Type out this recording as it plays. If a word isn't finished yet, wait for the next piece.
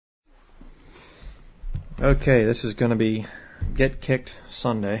Okay, this is going to be Get Kicked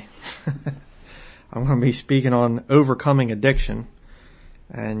Sunday. I'm going to be speaking on overcoming addiction,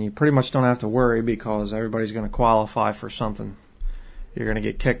 and you pretty much don't have to worry because everybody's going to qualify for something. You're going to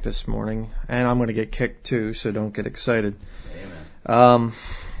get kicked this morning, and I'm going to get kicked too, so don't get excited. Amen.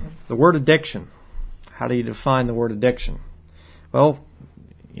 The word addiction. How do you define the word addiction? Well,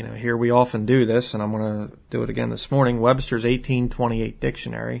 here we often do this, and I'm going to do it again this morning. Webster's 1828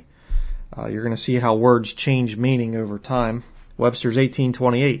 dictionary. You're going to see how words change meaning over time. Webster's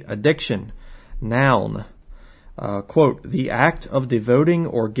 1828, addiction, noun, quote, the act of devoting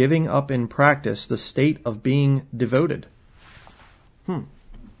or giving up in practice, the state of being devoted.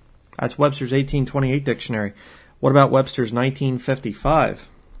 That's Webster's 1828 dictionary. What about Webster's 1955?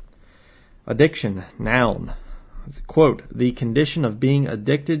 Addiction, noun, quote, the condition of being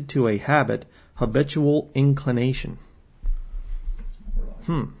addicted to a habit, habitual inclination.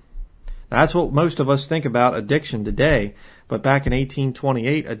 That's what most of us think about addiction today, but back in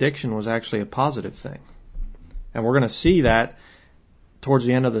 1828, addiction was actually a positive thing. And we're going to see that towards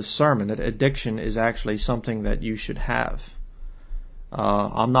the end of this sermon, that addiction is actually something that you should have.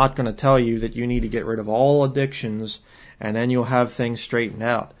 I'm not going to tell you that you need to get rid of all addictions and then you'll have things straightened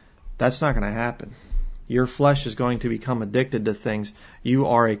out. That's not going to happen. Your flesh is going to become addicted to things. You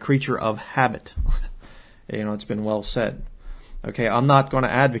are a creature of habit. It's been well said. Okay, I'm not going to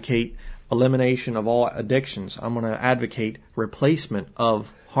advocate elimination of all addictions. I'm going to advocate replacement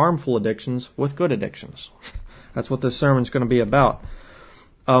of harmful addictions with good addictions. That's what this sermon's going to be about.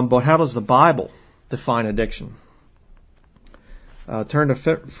 But how does the Bible define addiction? Turn to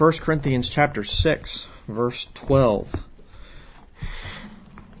 1 Corinthians chapter 6, verse 12.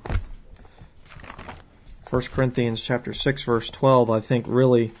 1 Corinthians chapter 6, verse 12, I think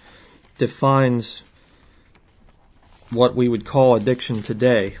really defines what we would call addiction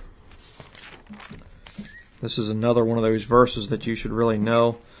today. This is another one of those verses that you should really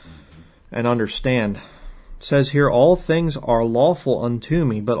know and understand. It says here, all things are lawful unto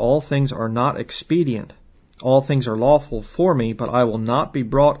me, but all things are not expedient. All things are lawful for me, but I will not be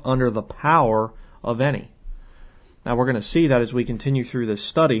brought under the power of any. Now we're going to see that as we continue through this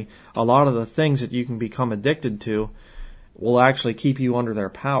study, a lot of the things that you can become addicted to will actually keep you under their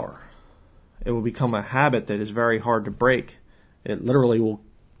power. It will become a habit that is very hard to break. It literally will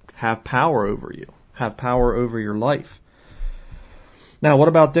have power over you, have power over your life. Now, what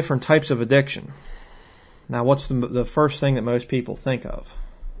about different types of addiction? Now, what's the first thing that most people think of?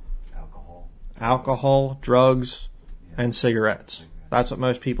 Alcohol, drugs, and cigarettes. That's what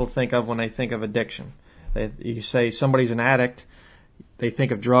most people think of when they think of addiction. You say somebody's an addict, they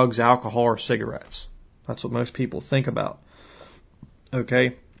think of drugs, alcohol, or cigarettes. That's what most people think about.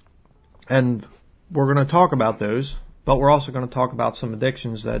 Okay? And we're going to talk about those, but we're also going to talk about some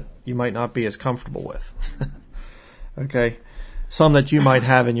addictions that you might not be as comfortable with. Okay? Some that you might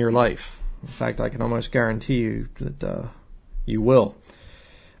have in your life. In fact, I can almost guarantee you that you will.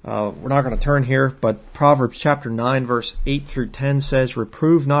 We're not going to turn here, but Proverbs chapter 9, verse 8 through 10 says,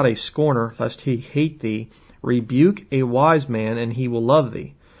 reprove not a scorner, lest he hate thee. Rebuke a wise man, and he will love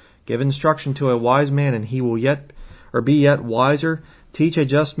thee. Give instruction to a wise man, and he will be yet wiser. Teach a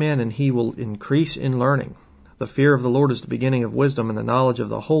just man, and he will increase in learning. The fear of the Lord is the beginning of wisdom, and the knowledge of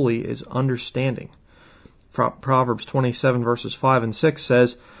the holy is understanding. Proverbs 27, verses 5 and 6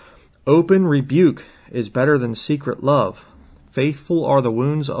 says, open rebuke is better than secret love. Faithful are the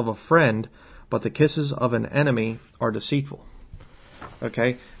wounds of a friend, but the kisses of an enemy are deceitful.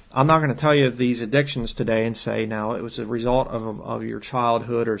 Okay? I'm not going to tell you these addictions today and say, now, it was a result of your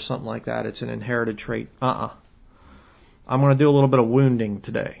childhood or something like that. It's an inherited trait. I'm going to do a little bit of wounding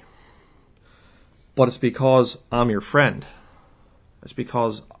today. But it's because I'm your friend. It's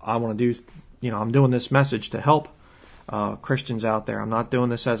because I want to do, I'm doing this message to help Christians out there. I'm not doing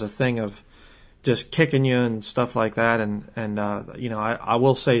this as a thing of just kicking you and stuff like that. And I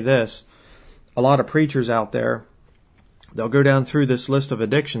will say this. A lot of preachers out there, they'll go down through this list of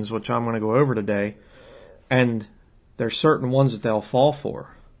addictions, which I'm going to go over today, and there's certain ones that they'll fall for.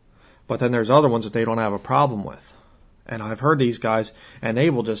 But then there's other ones that they don't have a problem with. And I've heard these guys, and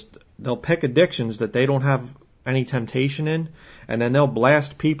they'll pick addictions that they don't have any temptation in, and then they'll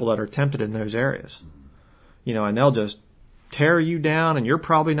blast people that are tempted in those areas. And they'll just tear you down, and you're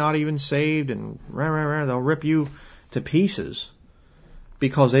probably not even saved, and they'll rip you to pieces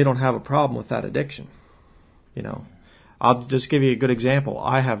because they don't have a problem with that addiction. I'll just give you a good example.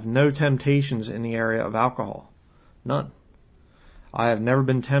 I have no temptations in the area of alcohol. None. I have never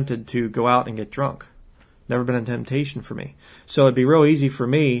been tempted to go out and get drunk. Never been a temptation for me. So it'd be real easy for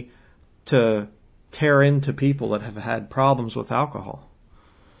me to tear into people that have had problems with alcohol.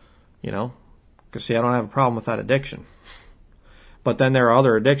 Because, see, I don't have a problem with that addiction. But then there are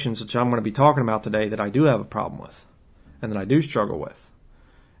other addictions, which I'm going to be talking about today, that I do have a problem with and that I do struggle with.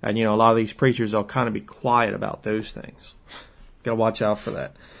 And, a lot of these preachers, they'll kind of be quiet about those things. Got to watch out for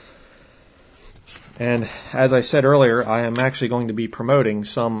that. And as I said earlier, I am actually going to be promoting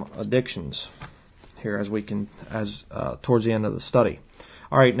some addictions here towards the end of the study.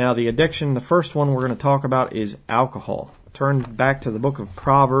 All right, now the addiction, the first one we're going to talk about is alcohol. Turn back to the book of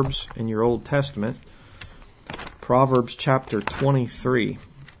Proverbs in your Old Testament. Proverbs chapter 23.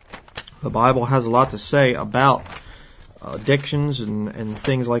 The Bible has a lot to say about addictions and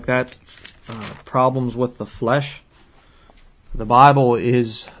things like that, problems with the flesh. The Bible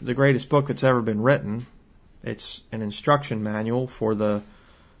is the greatest book that's ever been written. It's an instruction manual for the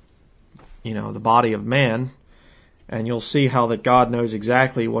body of man. And you'll see how that God knows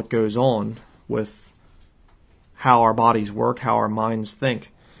exactly what goes on with how our bodies work, how our minds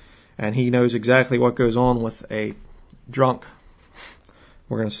think. And He knows exactly what goes on with a drunk.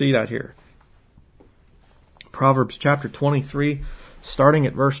 We're going to see that here. Proverbs chapter 23, starting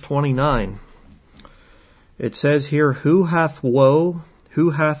at verse 29. It says here, Who hath woe?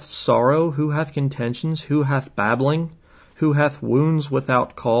 Who hath sorrow? Who hath contentions? Who hath babbling? Who hath wounds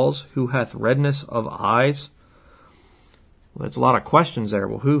without cause? Who hath redness of eyes? Well, there's a lot of questions there.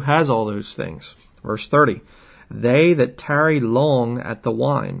 Well, who has all those things? Verse 30. They that tarry long at the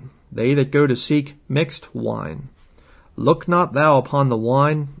wine, they that go to seek mixed wine. Look not thou upon the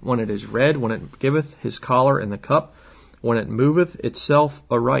wine when it is red, when it giveth his choler in the cup, when it moveth itself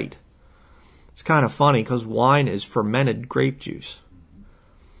aright. It's kind of funny because wine is fermented grape juice.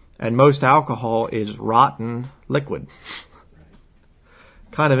 And most alcohol is rotten liquid.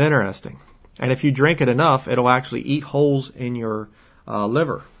 Kind of interesting. And if you drink it enough, it'll actually eat holes in your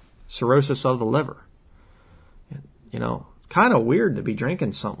liver. Cirrhosis of the liver. Kind of weird to be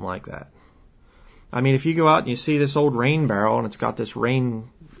drinking something like that. I mean, if you go out and you see this old rain barrel and it's got this rain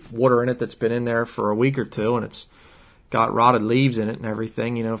water in it that's been in there for a week or two and it's got rotted leaves in it and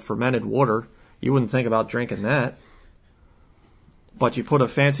everything, fermented water, you wouldn't think about drinking that. But you put a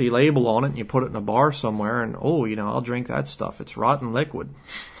fancy label on it and you put it in a bar somewhere and, I'll drink that stuff. It's rotten liquid.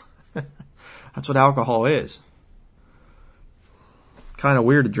 That's what alcohol is. Kind of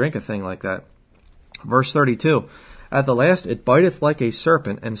weird to drink a thing like that. Verse 32. At the last it biteth like a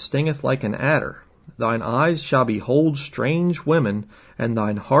serpent and stingeth like an adder. Thine eyes shall behold strange women, and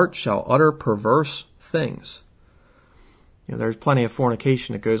thine heart shall utter perverse things. There's plenty of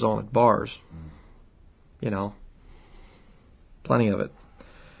fornication that goes on at bars. Plenty of it.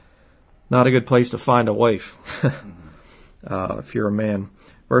 Not a good place to find a wife, if you're a man.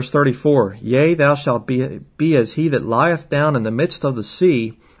 Verse 34, Yea, thou shalt be as he that lieth down in the midst of the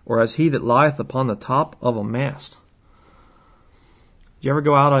sea, or as he that lieth upon the top of a mast. Did you ever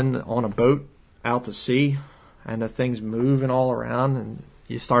go out on a boat out to sea, and the thing's moving all around, and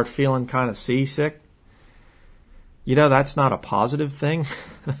you start feeling kind of seasick? That's not a positive thing.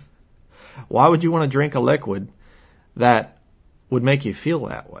 Why would you want to drink a liquid that would make you feel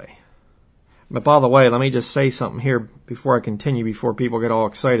that way? But by the way, let me just say something here before I continue, before people get all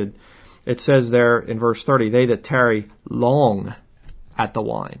excited. It says there in verse 30, they that tarry long at the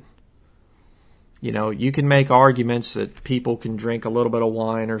wine. You can make arguments that people can drink a little bit of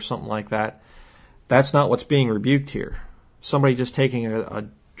wine or something like that. That's not what's being rebuked here. Somebody just taking a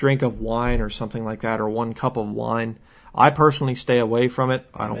drink of wine or something like that, or 1 cup of wine. I personally stay away from it.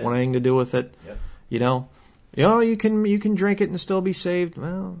 I don't want anything to do with it. Yep. You can drink it and still be saved.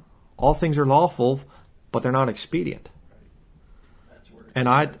 Well, all things are lawful, but they're not expedient. And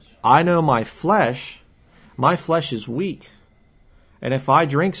I know my flesh is weak. And if I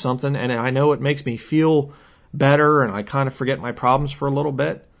drink something and I know it makes me feel better and I kind of forget my problems for a little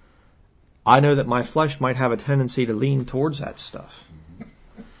bit, I know that my flesh might have a tendency to lean towards that stuff.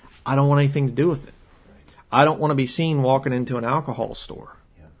 I don't want anything to do with it. I don't want to be seen walking into an alcohol store.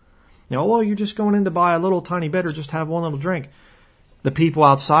 You're just going in to buy a little tiny bit or just have one little drink. The people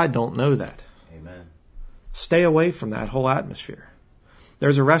outside don't know that. Amen. Stay away from that whole atmosphere.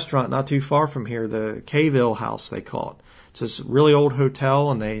 There's a restaurant not too far from here, the Kville House, they call it. It's this really old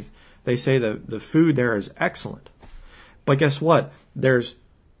hotel, and they say the food there is excellent. But guess what? There's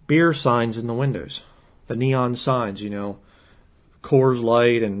beer signs in the windows. The neon signs, Coors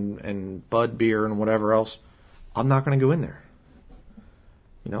Light and Bud beer and whatever else. I'm not going to go in there.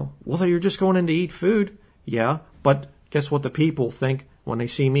 Well, you're just going in to eat food. Yeah, but guess what the people think when they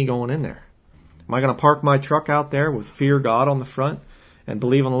see me going in there? Am I going to park my truck out there with fear God on the front and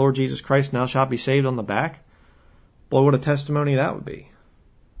believe on the Lord Jesus Christ, now shalt be saved on the back? Boy, what a testimony that would be.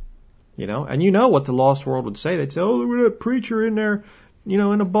 And what the lost world would say. They'd say, look at that preacher in there, in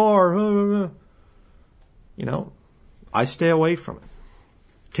a bar. I stay away from it.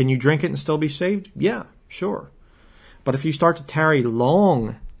 Can you drink it and still be saved? Yeah, sure. But if you start to tarry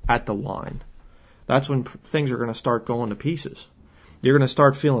long at the wine, that's when things are going to start going to pieces. You're going to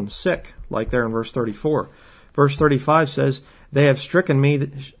start feeling sick, like there in verse 34. Verse 35 says, they have stricken me,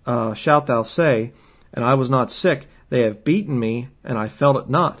 shalt thou say, and I was not sick. They have beaten me, and I felt it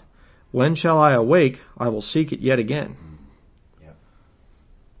not. When shall I awake? I will seek it yet again.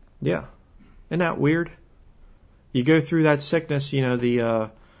 Yeah. Isn't that weird? You go through that sickness,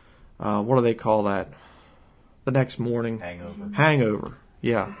 what do they call that? The next morning. Hangover.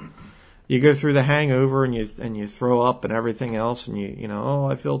 Yeah. You go through the hangover and you throw up and everything else and oh,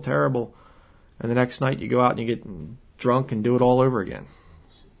 I feel terrible. And the next night you go out and you get drunk and do it all over again.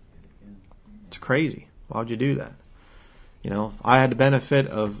 It's crazy. Why would you do that? I had the benefit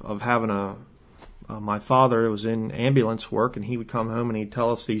of having my father was in ambulance work, and he would come home and he'd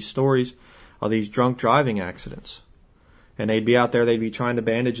tell us these stories of these drunk driving accidents. And they'd be out there, they'd be trying to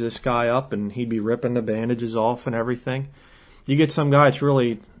bandage this guy up, and he'd be ripping the bandages off and everything. You get some guy that's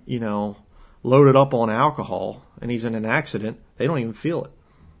really, loaded up on alcohol, and he's in an accident, they don't even feel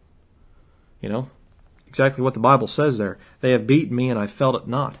it. Exactly what the Bible says there. They have beaten me, and I felt it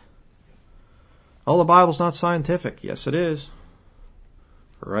not. Oh, the Bible's not scientific. Yes, it is.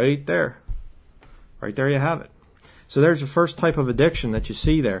 Right there. Right there you have it. So there's the first type of addiction that you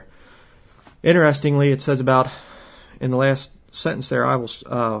see there. Interestingly, it says about, in the last sentence there,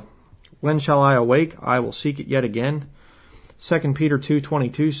 when shall I awake? I will seek it yet again. 2 Peter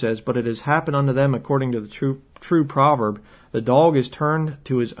 2:22 says, but it has happened unto them according to the true proverb, the dog is turned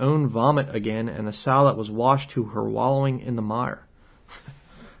to his own vomit again, and the sow that was washed to her wallowing in the mire.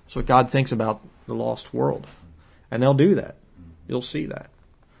 That's what God thinks about the lost world. And they'll do that. You'll see that.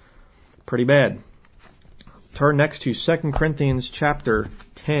 Pretty bad. Turn next to 2 Corinthians chapter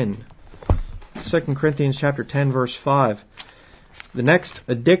 10. 2 Corinthians chapter 10 verse 5. The next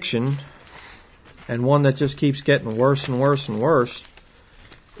addiction, and one that just keeps getting worse and worse and worse,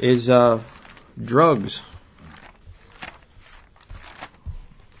 is drugs.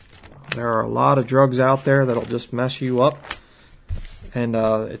 There are a lot of drugs out there that'll just mess you up. And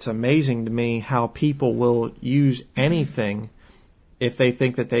it's amazing to me how people will use anything if they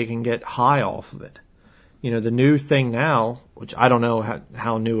think that they can get high off of it. The new thing now, which I don't know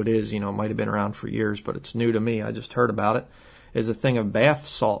how new it is, it might have been around for years, but it's new to me, I just heard about it, is a thing of bath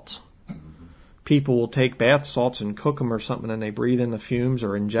salts. People will take bath salts and cook them or something, and they breathe in the fumes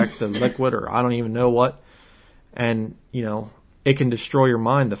or inject the liquid or I don't even know what. And, it can destroy your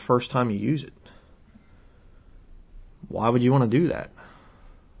mind the first time you use it. Why would you want to do that?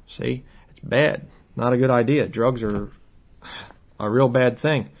 See, it's bad. Not a good idea. Drugs are a real bad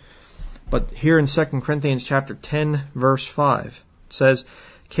thing. But here in 2 Corinthians chapter 10, verse 5, it says,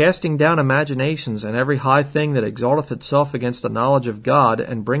 casting down imaginations and every high thing that exalteth itself against the knowledge of God,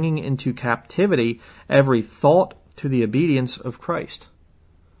 and bringing into captivity every thought to the obedience of Christ.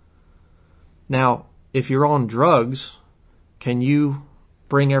 Now, if you're on drugs, can you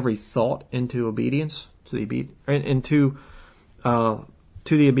bring every thought into obedience to the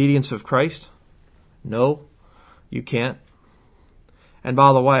obedience of Christ? No, you can't. And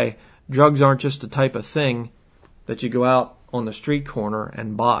by the way, drugs aren't just the type of thing that you go out on the street corner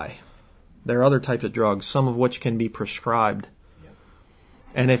and buy. There are other types of drugs, some of which can be prescribed. Yep.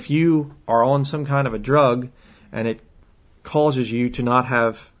 And if you are on some kind of a drug and it causes you to not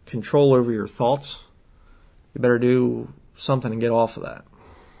have control over your thoughts, you better do something and get off of that.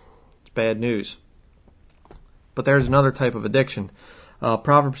 It's bad news. But there's another type of addiction.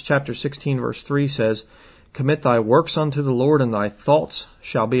 Proverbs chapter 16 verse 3 says, commit thy works unto the Lord, and thy thoughts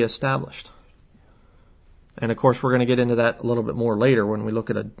shall be established. And of course, we're going to get into that a little bit more later when we look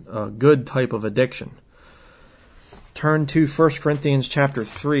at a good type of addiction. Turn to 1 Corinthians chapter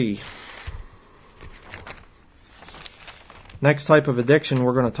 3. Next type of addiction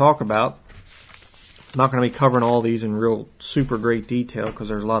we're going to talk about. I'm not going to be covering all these in real super great detail because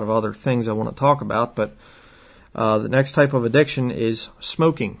there's a lot of other things I want to talk about, but the next type of addiction is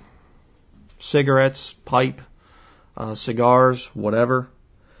smoking. Cigarettes, pipe, cigars, whatever.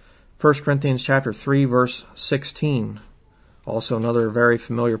 1 Corinthians chapter 3 verse 16. Also another very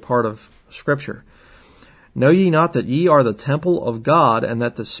familiar part of Scripture. Know ye not that ye are the temple of God, and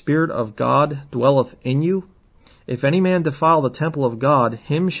that the Spirit of God dwelleth in you? If any man defile the temple of God,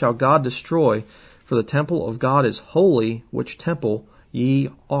 him shall God destroy, for the temple of God is holy, which temple ye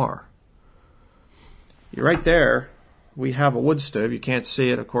are. Right there, we have a wood stove. You can't see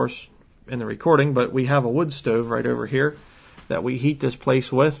it, of course, in the recording, but we have a wood stove right over here that we heat this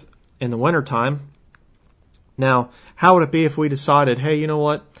place with in the wintertime. Now, how would it be if we decided, hey, you know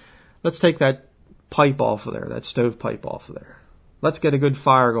what? Let's take that pipe off of there, that stove pipe off of there. Let's get a good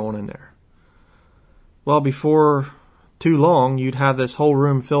fire going in there. Well, before too long, you'd have this whole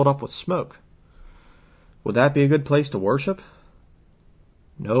room filled up with smoke. Would that be a good place to worship?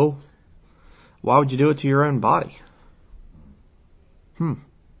 No. Why would you do it to your own body? You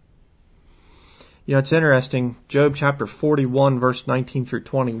know, it's interesting. Job chapter 41, verse 19 through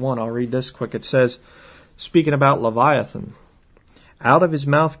 21. I'll read this quick. It says, speaking about Leviathan, out of his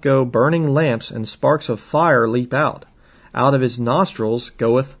mouth go burning lamps, and sparks of fire leap out. Out of his nostrils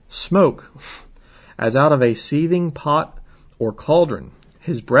goeth smoke, as out of a seething pot or cauldron.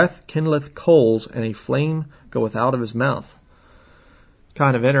 His breath kindleth coals, and a flame goeth out of his mouth.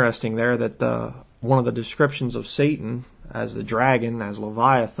 Kind of interesting there that one of the descriptions of Satan as the dragon, as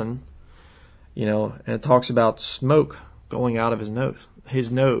Leviathan, you know, and it talks about smoke going out of his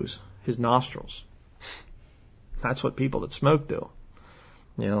nose, his nostrils. That's what people that smoke do.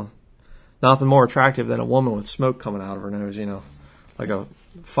 You know, nothing more attractive than a woman with smoke coming out of her nose, you know, like a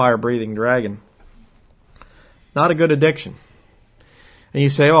fire-breathing dragon. Not a good addiction. And you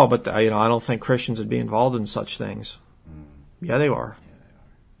say, oh, but I don't think Christians would be involved in such things. Yeah, they are.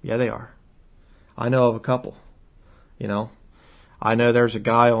 Yeah, they are. I know of a couple. You know, I know there's a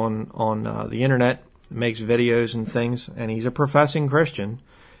guy on the internet that makes videos and things, and he's a professing Christian,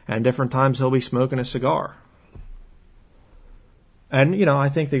 and different times he'll be smoking a cigar. And, you know, I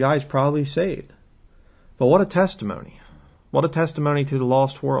think the guy's probably saved. But what a testimony. What a testimony to the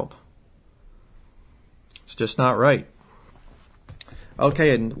lost world. It's just not right.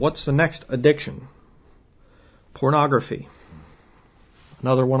 Okay, and what's the next addiction? Pornography.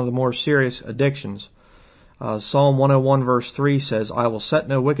 Another one of the more serious addictions. Psalm 101 verse 3 says, I will set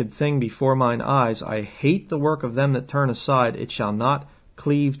no wicked thing before mine eyes. I hate the work of them that turn aside. It shall not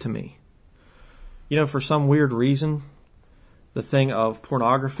cleave to me. You know, for some weird reason, the thing of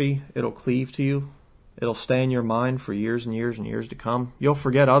pornography, it'll cleave to you. It'll stay in your mind for years and years and years to come. You'll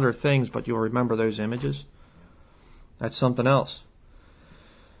forget other things, but you'll remember those images. That's something else.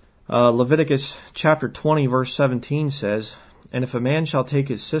 Leviticus chapter 20 verse 17 says, and if a man shall take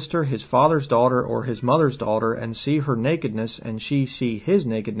his sister, his father's daughter, or his mother's daughter, and see her nakedness, and she see his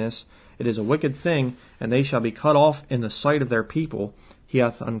nakedness, it is a wicked thing, and they shall be cut off in the sight of their people. He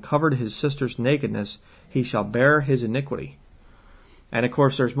hath uncovered his sister's nakedness, he shall bear his iniquity. And of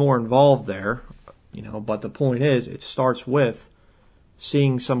course there's more involved there, you know, but the point is, it starts with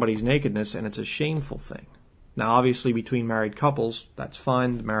seeing somebody's nakedness, and it's a shameful thing. Now obviously between married couples, that's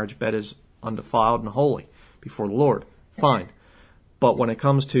fine. The marriage bed is undefiled and holy before the Lord. Fine. But when it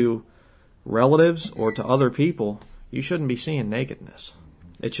comes to relatives or to other people, you shouldn't be seeing nakedness.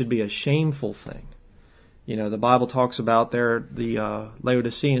 It should be a shameful thing. You know, the Bible talks about there the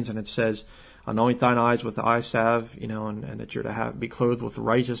Laodiceans, and it says, anoint thine eyes with eye salve, you know, and that you're to be clothed with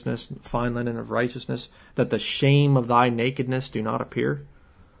righteousness, fine linen of righteousness, that the shame of thy nakedness do not appear.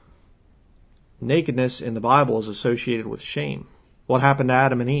 Nakedness in the Bible is associated with shame. What happened to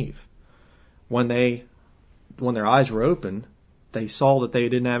Adam and Eve? When their eyes were open, they saw that they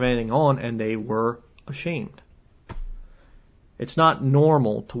didn't have anything on, and they were ashamed. It's not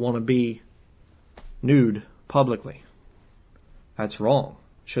normal to want to be nude publicly. That's wrong.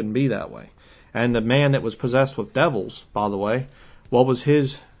 Shouldn't be that way. And the man that was possessed with devils, by the way, what was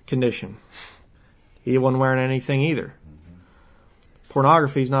his condition? He wasn't wearing anything either.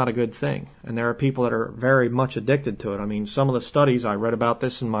 Pornography is not a good thing, and there are people that are very much addicted to it. I mean, some of the studies, I read about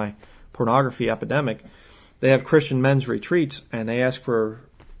this in my pornography epidemic, they have Christian men's retreats, and they ask for,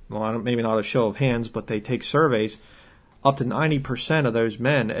 well, maybe not a show of hands, but they take surveys. Up to 90% of those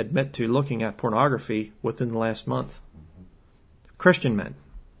men admit to looking at pornography within the last month. Christian men.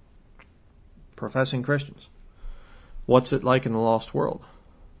 Professing Christians. What's it like in the lost world?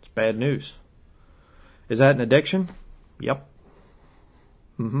 It's bad news. Is that an addiction? Yep.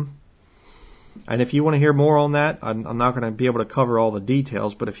 And if you want to hear more on that, I'm not going to be able to cover all the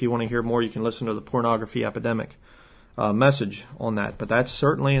details, but if you want to hear more, you can listen to the pornography epidemic message on that. But that's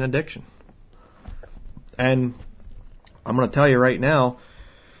certainly an addiction. And I'm going to tell you right now,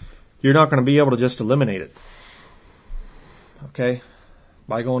 you're not going to be able to just eliminate it. Okay?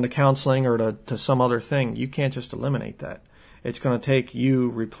 By going to counseling or to some other thing, you can't just eliminate that. It's going to take you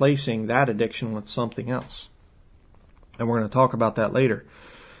replacing that addiction with something else. And we're going to talk about that later.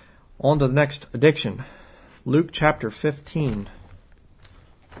 On to the next addiction. Luke chapter 15.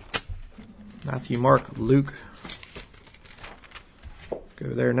 Matthew, Mark, Luke. Go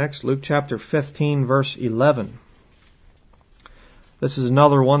there next. Luke chapter 15, verse 11. This is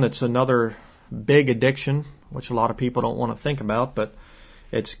another one that's another big addiction, which a lot of people don't want to think about, but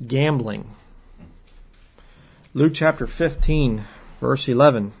it's gambling. Luke chapter 15, verse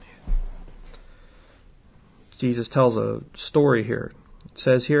 11. Jesus tells a story here. It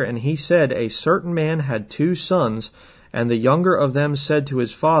says here, "And he said, a certain man had 2 sons, and the younger of them said to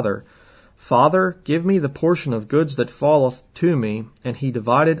his father, Father, give me the portion of goods that falleth to me. And he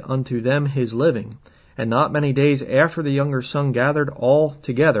divided unto them his living. And not many days after the younger son gathered all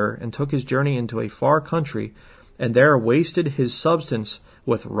together, and took his journey into a far country, and there wasted his substance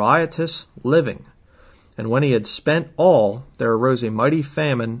with riotous living. And when he had spent all, there arose a mighty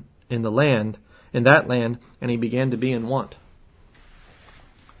famine in that land, and he began to be in want."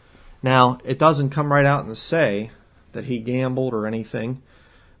 Now, it doesn't come right out and say that he gambled or anything,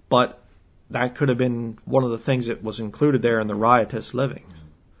 but that could have been one of the things that was included there in the riotous living.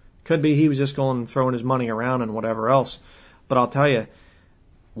 Could be he was just going throwing his money around and whatever else. But I'll tell you,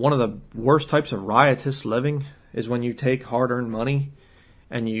 one of the worst types of riotous living is when you take hard-earned money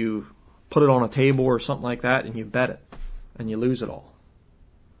and you put it on a table or something like that and you bet it and you lose it all.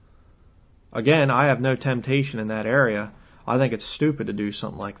 Again, I have no temptation in that area. I think it's stupid to do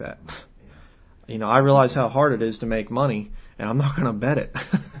something like that. I realize how hard it is to make money, and I'm not going to bet it.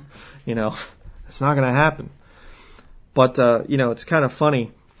 It's not going to happen. But, it's kind of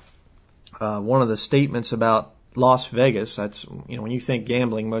funny. One of the statements about Las Vegas, that's, when you think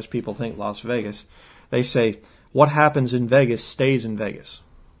gambling, most people think Las Vegas. They say, what happens in Vegas stays in Vegas.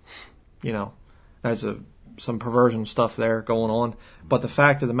 There's some perversion stuff there going on. But the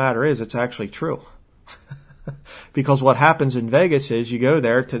fact of the matter is, it's actually true. Because what happens in Vegas is you go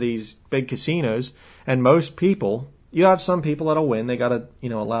there to these big casinos, and most people, you have some people that'll win. They got to,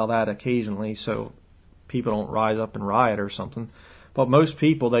 allow that occasionally so people don't rise up and riot or something. But most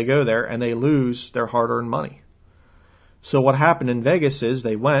people, they go there and they lose their hard-earned money. So what happened in Vegas is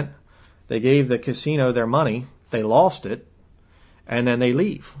they gave the casino their money, they lost it, and then they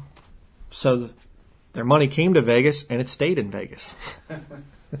leave. So their money came to Vegas and it stayed in Vegas. And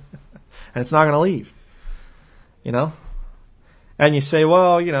it's not going to leave. And you say,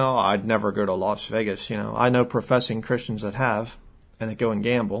 well, I'd never go to Las Vegas. I know professing Christians that have, and that go and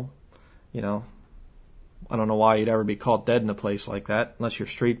gamble. I don't know why you'd ever be caught dead in a place like that, unless you're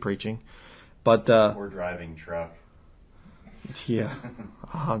street preaching. But or driving truck. Yeah.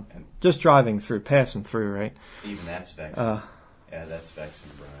 Just driving through, passing through, right? Even that's vexing. That's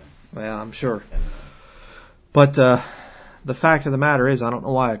vexing, Brian. Yeah, I'm sure. But the fact of the matter is, I don't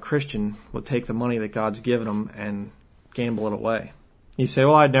know why a Christian would take the money that God's given them and gamble it away. You say,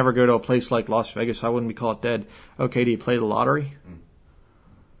 well, I'd never go to a place like Las Vegas. I wouldn't be caught dead. Okay, do you play the lottery?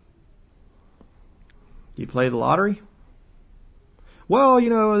 Do you play the lottery? Well,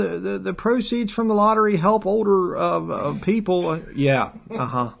 the proceeds from the lottery help older people. Yeah,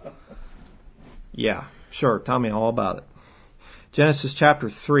 Yeah, sure. Tell me all about it. Genesis chapter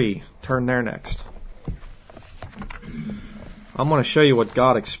 3. Turn there next. I'm going to show you what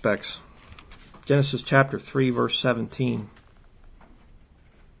God expects. Genesis chapter 3, verse 17.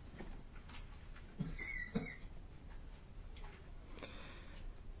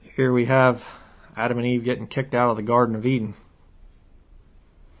 Here we have Adam and Eve getting kicked out of the Garden of Eden.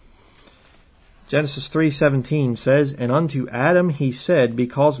 Genesis 3:17 says, And unto Adam he said,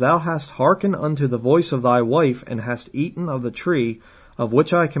 Because thou hast hearkened unto the voice of thy wife, and hast eaten of the tree of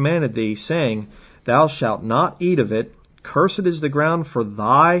which I commanded thee, saying, Thou shalt not eat of it, cursed is the ground for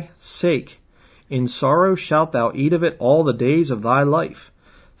thy sake. In sorrow shalt thou eat of it all the days of thy life.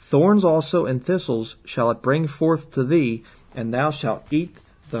 Thorns also and thistles shall it bring forth to thee, and thou shalt eat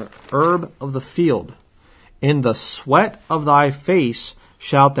the herb of the field. In the sweat of thy face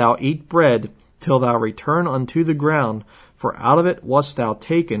shalt thou eat bread, till thou return unto the ground, for out of it wast thou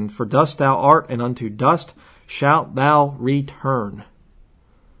taken, for dust thou art, and unto dust shalt thou return.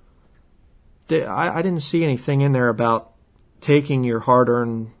 I didn't see anything in there about taking your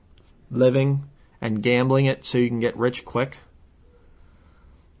hard-earned living and gambling it so you can get rich quick.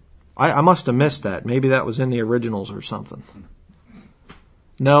 I must have missed that. Maybe that was in the originals or something.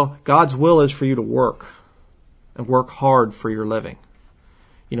 No, God's will is for you to work and work hard for your living.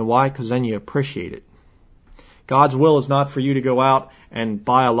 You know why? Because then you appreciate it. God's will is not for you to go out and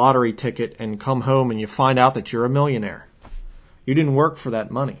buy a lottery ticket and come home and you find out that you're a millionaire. You didn't work for that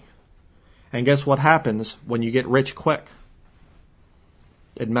money. And guess what happens when you get rich quick?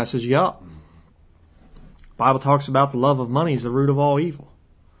 It messes you up. The Bible talks about the love of money is the root of all evil.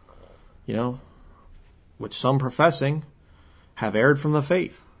 Which some professing have erred from the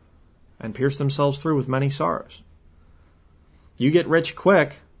faith and pierced themselves through with many sorrows. You get rich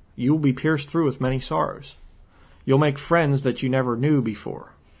quick, you will be pierced through with many sorrows. You'll make friends that you never knew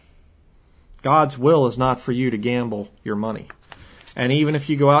before. God's will is not for you to gamble your money. And even if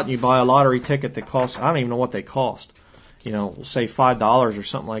you go out and you buy a lottery ticket that costs, I don't even know what they cost, we'll say $5 or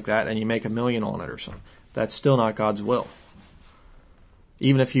something like that, and you make $1 million on it or something. that's still not God's will.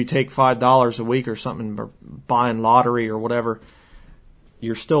 Even if you take $5 a week or something, buying lottery or whatever,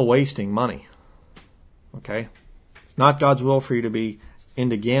 you're still wasting money. Okay? It's not God's will for you to be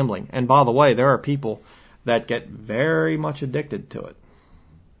into gambling. And by the way, there are people that get very much addicted to it.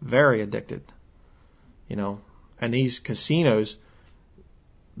 Very addicted. You know, and these casinos,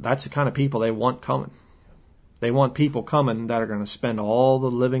 that's the kind of people they want coming. They want people coming that are going to spend all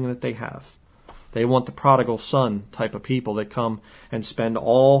the living that they have. They want the prodigal son type of people that come and spend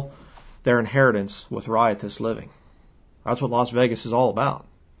all their inheritance with riotous living. That's what Las Vegas is all about.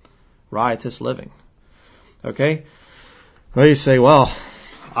 Riotous living. Okay? Well, you say, well,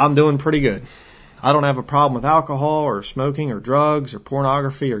 I'm doing pretty good. I don't have a problem with alcohol or smoking or drugs or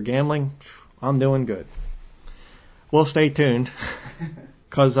pornography or gambling. I'm doing good. Well, stay tuned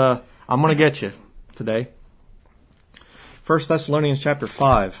because I'm going to get you today. 1 Thessalonians chapter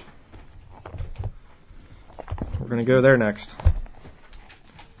 5. We're going to go there next.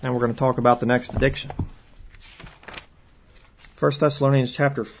 And we're going to talk about the next addiction. 1 Thessalonians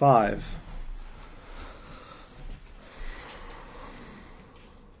chapter 5.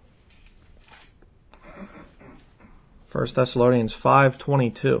 First Thessalonians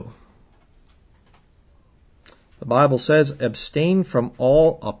 5:22. The Bible says, abstain from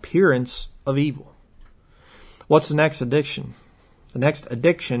all appearance of evil. What's the next addiction? The next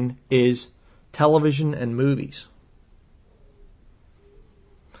addiction is television and movies.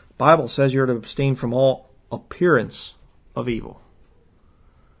 The Bible says you're to abstain from all appearance of evil.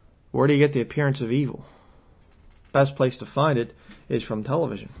 Where do you get the appearance of evil? Best place to find it is from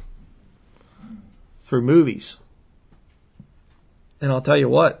television. Through movies. And I'll tell you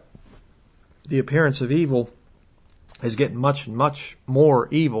what, the appearance of evil is getting much, much more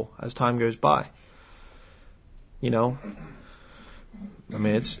evil as time goes by. You know, I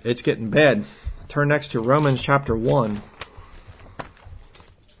mean, it's getting bad. Turn next to Romans chapter 1.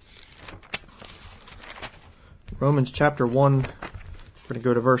 Romans chapter 1, we're going to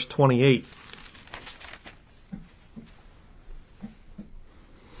go to verse 28.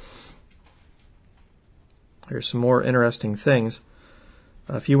 Here's some more interesting things.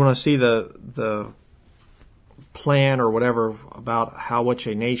 If you want to see the plan or whatever about how which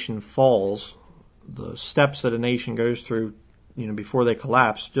a nation falls, the steps that a nation goes through, you know, before they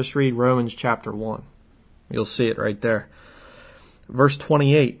collapse, just read Romans chapter 1. You'll see it right there. Verse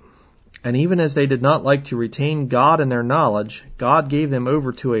 28. And even as they did not like to retain God in their knowledge, God gave them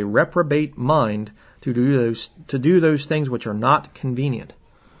over to a reprobate mind to do those things which are not convenient.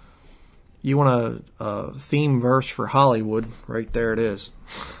 You want a theme verse for Hollywood? Right there it is.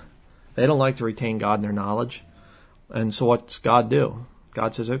 They don't like to retain God in their knowledge. And so what's God do?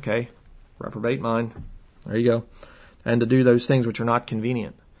 God says, okay, reprobate mind. There you go. And to do those things which are not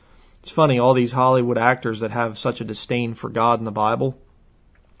convenient. It's funny, all these Hollywood actors that have such a disdain for God in the Bible,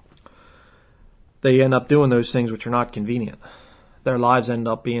 they end up doing those things which are not convenient. Their lives end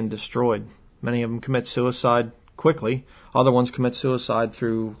up being destroyed. Many of them commit suicide quickly. Other ones commit suicide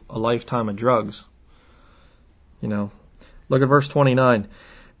through a lifetime of drugs. You know, look at verse 29.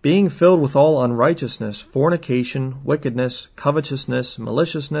 Being filled with all unrighteousness, fornication, wickedness, covetousness,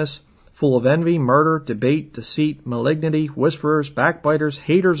 maliciousness, full of envy, murder, debate, deceit, malignity, whisperers, backbiters,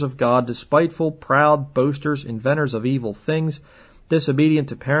 haters of God, despiteful, proud, boasters, inventors of evil things, disobedient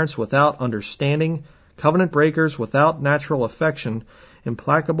to parents, without understanding, covenant breakers, without natural affection,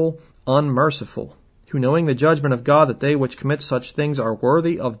 implacable, unmerciful, who knowing the judgment of God that they which commit such things are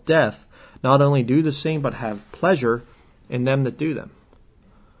worthy of death, not only do the same, but have pleasure in them that do them.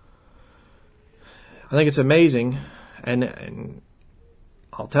 I think it's amazing, and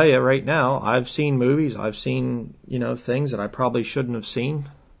I'll tell you right now, I've seen movies, I've seen, things that I probably shouldn't have seen.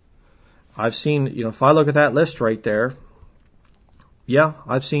 I've seen, if I look at that list right there, yeah,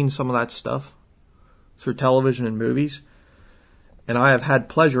 I've seen some of that stuff through television and movies, and I have had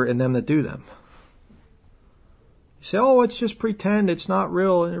pleasure in them that do them. You say, oh, it's just pretend, it's not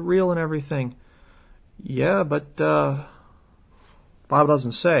real and everything. Yeah, but Bible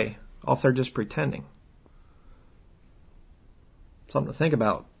doesn't say, if they're just pretending. Something to think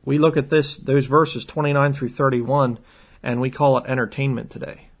about. We look at those verses 29 through 31, and we call it entertainment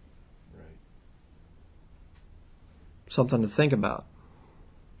today. Right. Something to think about.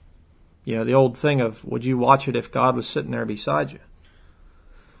 The old thing of, would you watch it if God was sitting there beside you?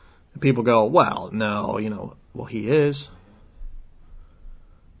 And people go, well, no, well, he is.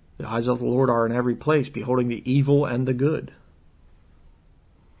 The eyes of the Lord are in every place, beholding the evil and the good.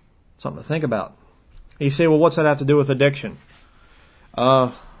 Something to think about. And you say, well, what's that have to do with addiction?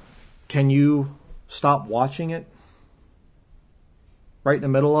 Can you stop watching it? Right in the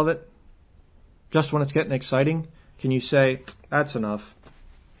middle of it? Just when it's getting exciting, can you say, that's enough?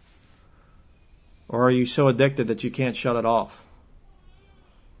 Or are you so addicted that you can't shut it off?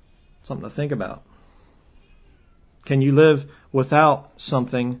 Something to think about. Can you live without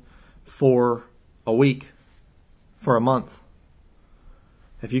something for a week, for a month?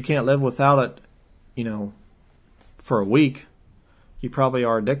 If you can't live without it, for a week, you probably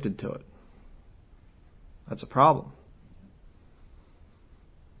are addicted to it. That's a problem.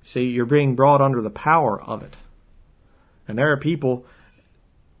 See, you're being brought under the power of it. And there are people,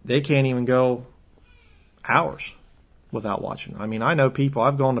 they can't even go hours without watching. I mean, I know people,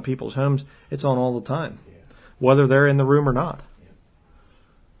 I've gone to people's homes, it's on all the time, whether they're in the room or not.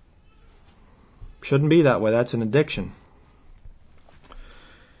 Shouldn't be that way. That's an addiction.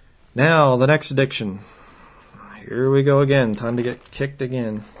 Now, the next addiction. Here we go again. Time to get kicked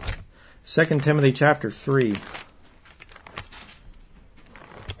again. 2 Timothy chapter 3.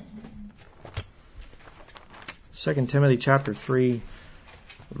 2 Timothy chapter 3,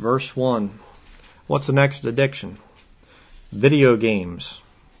 verse 1. What's the next addiction? Video games.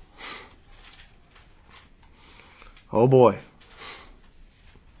 Oh boy.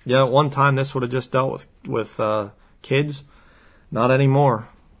 Yeah, at one time this would have just dealt with kids. Not anymore.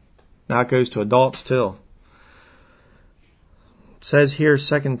 Now it goes to adults too. It says here,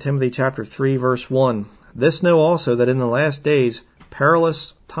 2 Timothy chapter 3, verse 1. This know also that in the last days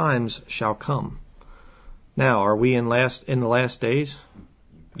perilous times shall come. Now, are we in the last days?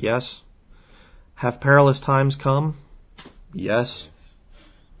 Yes. Have perilous times come? Yes.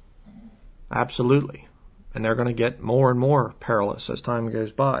 Absolutely. And they're going to get more and more perilous as time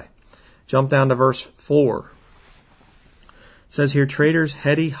goes by. Jump down to verse 4. It says here, traitors,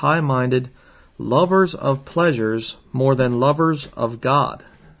 heady, high-minded, lovers of pleasures more than lovers of God,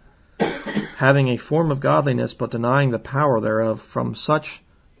 having a form of godliness but denying the power thereof, from such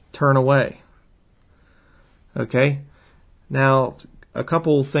turn away. Okay? Now, a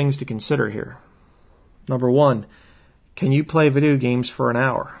couple things to consider here. Number one, can you play video games for an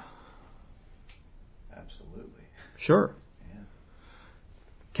hour? Absolutely. Sure. Yeah.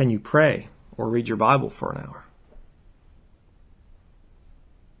 Can you pray or read your Bible for an hour?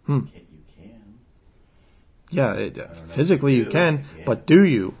 You can. Yeah, physically you can, but do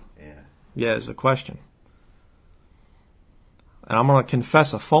you? Yeah, is the question. And I'm going to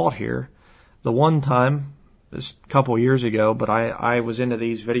confess a fault here. The one time, this couple years ago, but I was into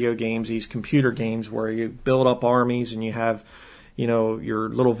these video games, these computer games where you build up armies and you have, your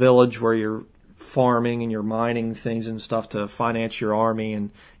little village where you're farming and you're mining things and stuff to finance your army,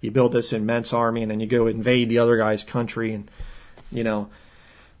 and you build this immense army and then you go invade the other guy's country, and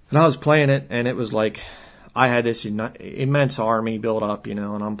and I was playing it, and it was like I had this immense army built up, and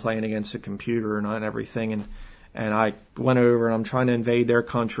I'm playing against a computer and everything, and I went over and I'm trying to invade their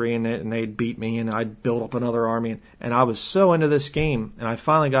country, and they'd beat me, and I'd build up another army, and I was so into this game, and I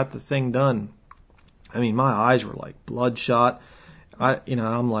finally got the thing done. I mean, my eyes were like bloodshot.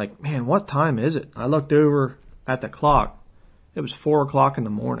 I'm like, man, what time is it? I looked over at the clock. It was 4 o'clock in the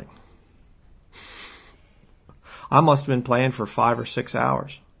morning. I must have been playing for 5 or 6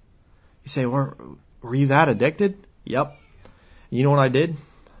 hours. You say, were you that addicted? Yep. You know what I did?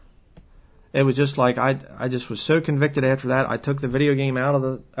 It was just like I just was so convicted after that. I took the video game out of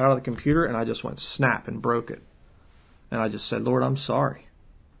the computer, and I just went snap and broke it. And I just said, Lord, I'm sorry.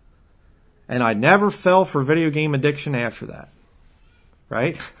 And I never fell for video game addiction after that.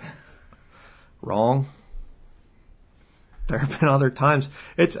 Right? Wrong. There have been other times.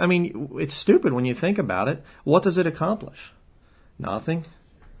 It's stupid when you think about it. What does it accomplish? Nothing.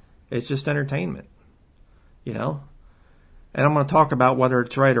 It's just entertainment. And I'm going to talk about whether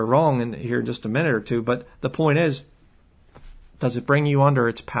it's right or wrong in here in just a minute or two, but the point is, does it bring you under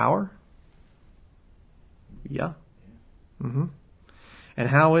its power? Yeah. Mm-hmm. And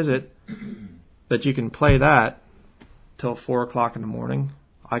how is it that you can play that till 4 o'clock in the morning?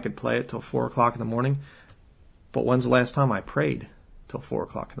 I could play it till 4 o'clock in the morning, but when's the last time I prayed till 4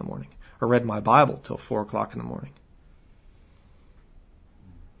 o'clock in the morning? Or read my Bible till 4 o'clock in the morning?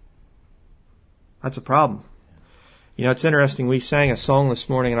 That's a problem. It's interesting. We sang a song this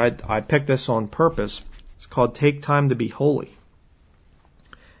morning, and I picked this on purpose. It's called Take Time to Be Holy.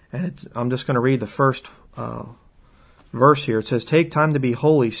 And I'm just going to read the first verse here. It says, Take time to be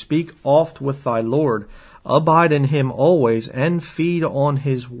holy, speak oft with thy Lord, abide in him always, and feed on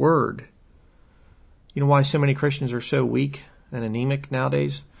his word. You know why so many Christians are so weak and anemic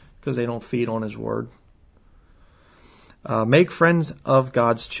nowadays? Because they don't feed on his word. Make friends of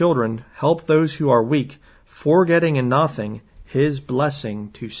God's children, help those who are weak, forgetting in nothing his blessing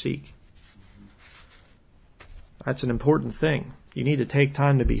to seek. That's an important thing. You need to take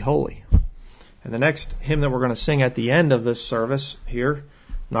time to be holy. And the next hymn that we're going to sing at the end of this service here,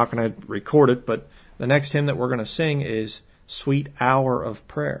 I'm not going to record it, but the next hymn that we're going to sing is Sweet Hour of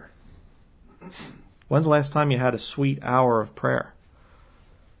Prayer. When's the last time you had a sweet hour of prayer?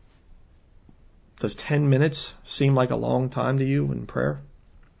 Does 10 minutes seem like a long time to you in prayer?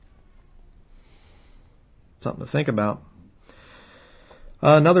 Something to think about.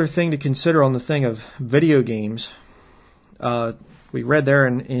 Another thing to consider on the thing of video games, we read there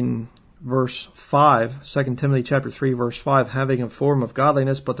in verse 5, 2 Timothy chapter 3, verse 5, having a form of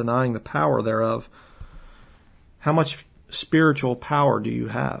godliness but denying the power thereof. How much spiritual power do you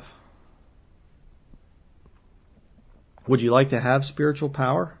have? Would you like to have spiritual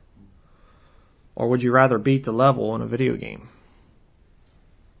power? Or would you rather beat the level in a video game?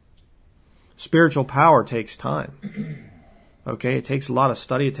 Spiritual power takes time. Okay, it takes a lot of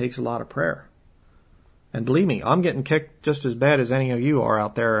study, it takes a lot of prayer. And believe me, I'm getting kicked just as bad as any of you are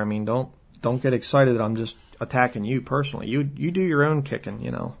out there. I mean, don't get excited that I'm just attacking you personally. You do your own kicking,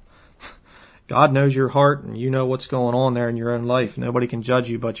 you know. God knows your heart and you know what's going on there in your own life. Nobody can judge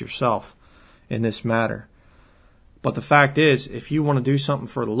you but yourself in this matter. But the fact is, if you want to do something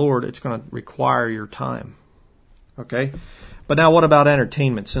for the Lord, it's going to require your time. Okay? But now what about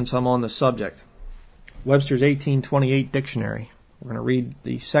entertainment, since I'm on the subject? Webster's 1828 dictionary. We're going to read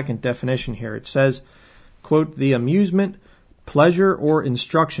the second definition here. It says, quote, the amusement, pleasure, or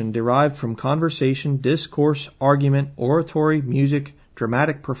instruction derived from conversation, discourse, argument, oratory, music,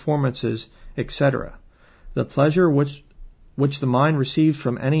 dramatic performances, etc. The pleasure which the mind receives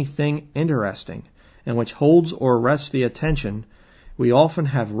from anything interesting, and which holds or arrests the attention. We often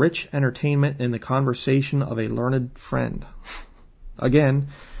have rich entertainment in the conversation of a learned friend. Again,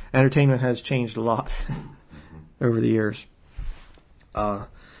 entertainment has changed a lot over the years.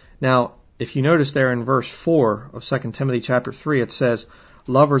 Now, if you notice there in verse 4 of 2 Timothy chapter 3, it says,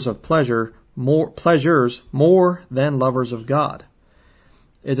 lovers of pleasures more than lovers of God.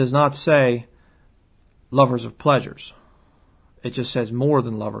 It does not say lovers of pleasures. It just says more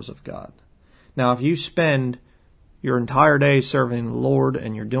than lovers of God. Now, if you spend your entire day serving the Lord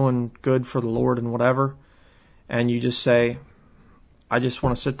and you're doing good for the Lord and whatever, and you just say, I just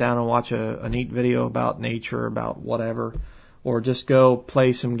want to sit down and watch a neat video about nature, about whatever, or just go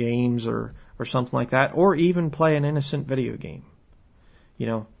play some games or something like that, or even play an innocent video game, you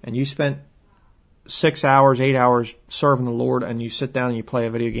know, and you spent 6 hours, 8 hours serving the Lord and you sit down and you play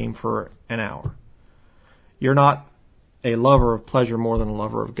a video game for an hour. You're not a lover of pleasure more than a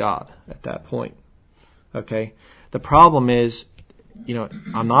lover of God at that point. Okay? The problem is, you know,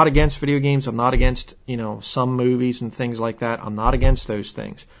 I'm not against video games. I'm not against, you know, some movies and things like that. I'm not against those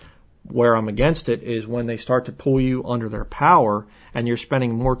things. Where I'm against it is when they start to pull you under their power and you're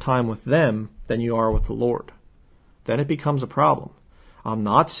spending more time with them than you are with the Lord. Then it becomes a problem. I'm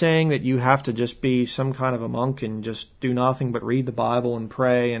not saying that you have to just be some kind of a monk and just do nothing but read the Bible and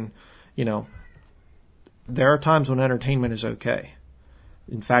pray and, you know, there are times when entertainment is okay.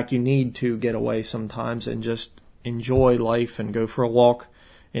 In fact, you need to get away sometimes and just enjoy life and go for a walk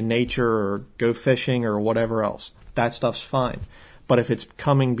in nature or go fishing or whatever else. That stuff's fine. But if it's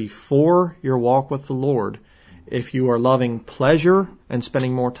coming before your walk with the Lord, if you are loving pleasure and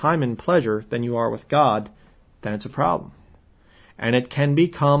spending more time in pleasure than you are with God, then it's a problem. And it can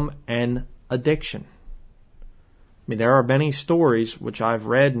become an addiction. I mean, there are many stories which I've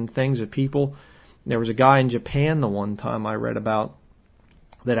read and things of people. There was a guy in Japan the one time I read about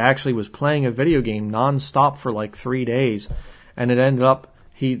that actually was playing a video game nonstop for like 3 days. And it ended up,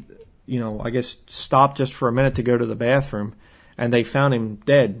 he, you know, I guess stopped just for a minute to go to the bathroom. And they found him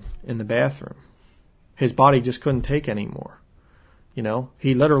dead in the bathroom. His body just couldn't take anymore. You know,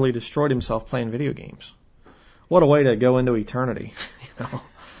 he literally destroyed himself playing video games. What a way to go into eternity, you know.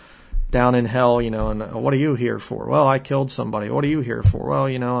 Down in hell, you know, and what are you here for? Well, I killed somebody. What are you here for? Well,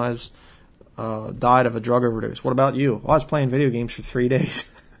 you know, I was died of a drug overdose. What about you? Well, I was playing video games for 3 days.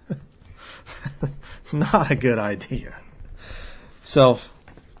 Not a good idea. So,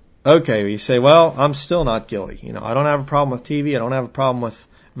 okay, you say, well, I'm still not guilty. You know, I don't have a problem with TV. I don't have a problem with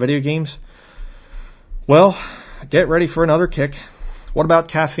video games. Well, get ready for another kick. What about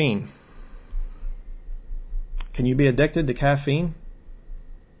caffeine? Can you be addicted to caffeine?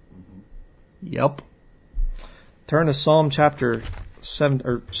 Yep. Turn to Psalm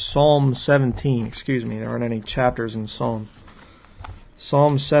 17. Excuse me, there aren't any chapters in Psalm.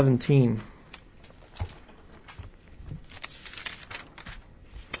 Psalm 17.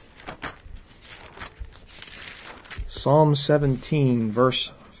 Psalm 17,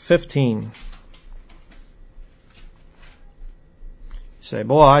 verse 15. You say,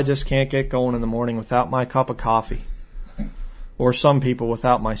 boy, I just can't get going in the morning without my cup of coffee. Or some people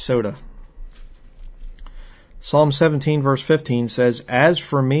without my soda. Psalm 17 verse 15 says, As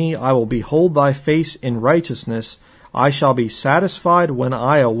for me, I will behold thy face in righteousness. I shall be satisfied when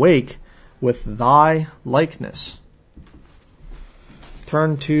I awake with thy likeness.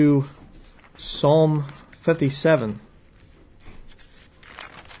 Turn to Psalm 57.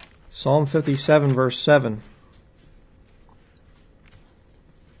 Psalm 57 verse 7.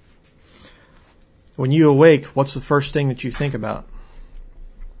 When you awake, what's the first thing that you think about?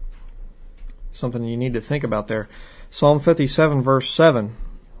 Something you need to think about there. Psalm 57 verse 7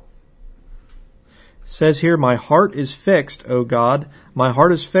 says here, My heart is fixed, O God. My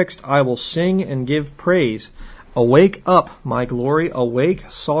heart is fixed. I will sing and give praise. Awake up, my glory. Awake,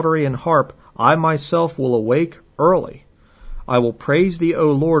 psaltery and harp. I myself will awake early. I will praise thee,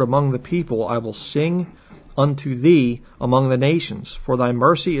 O Lord, among the people. I will sing unto thee among the nations. For thy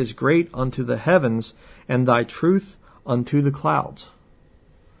mercy is great unto the heavens, and thy truth unto the clouds.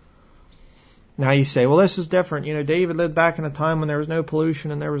 Now you say, well, this is different. You know, David lived back in a time when there was no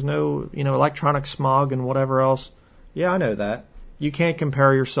pollution and there was no, electronic smog and whatever else. Yeah, I know that. You can't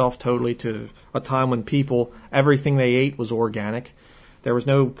compare yourself totally to a time when everything they ate was organic. There was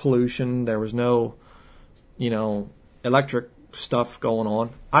no pollution. There was no, electric stuff going on.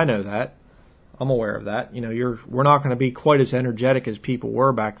 I know that. I'm aware of that. We're not going to be quite as energetic as people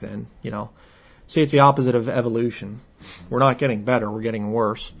were back then, See, it's the opposite of evolution. We're not getting better. We're getting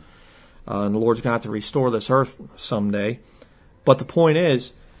worse. And the Lord's going to have to restore this earth someday. But the point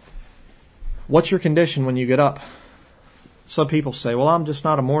is, what's your condition when you get up? Some people say, well, I'm just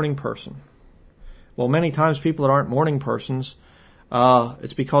not a morning person. Well, many times people that aren't morning persons,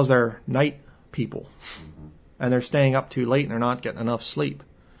 it's because they're night people. And they're staying up too late and they're not getting enough sleep.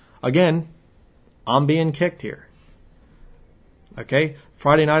 Again, I'm being kicked here. Okay?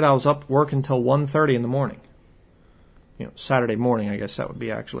 Friday night I was up working until 1:30 in the morning. Saturday morning, I guess that would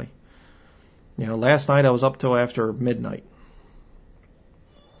be actually. Last night I was up till after midnight.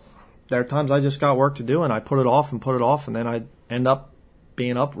 There are times I just got work to do and I put it off, and then I end up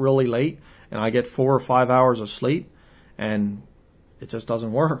being up really late and I get 4 or 5 hours of sleep and it just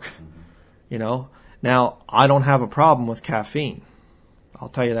doesn't work. Now, I don't have a problem with caffeine. I'll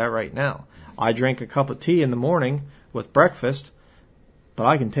tell you that right now. I drink a cup of tea in the morning with breakfast, but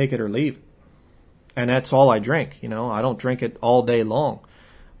I can take it or leave it. And that's all I drink. I don't drink it all day long.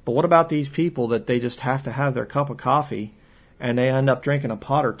 But what about these people that they just have to have their cup of coffee and they end up drinking a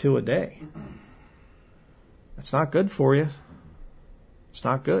pot or two a day? That's not good for you. It's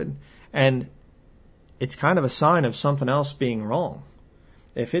not good. And it's kind of a sign of something else being wrong.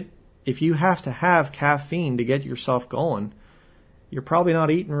 If you have to have caffeine to get yourself going, you're probably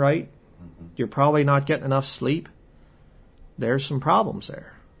not eating right. You're probably not getting enough sleep. There's some problems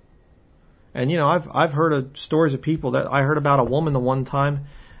there. And I've heard of stories of people that I heard about a woman the one time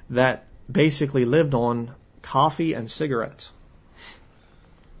that basically lived on coffee and cigarettes.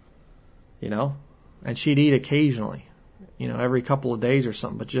 And she'd eat occasionally, every couple of days or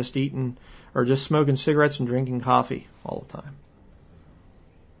something, but just eating or just smoking cigarettes and drinking coffee all the time.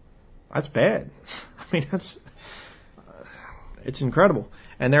 That's bad. It's incredible.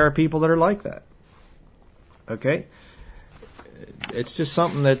 And there are people that are like that. Okay? It's just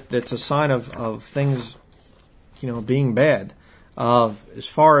something that's a sign of things, being bad. As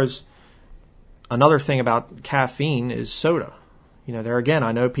far as another thing about caffeine is soda. There again,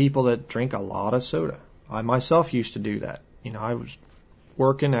 I know people that drink a lot of soda. I myself used to do that. I was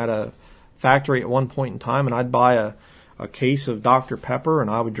working at a factory at one point in time and I'd buy a case of Dr. Pepper and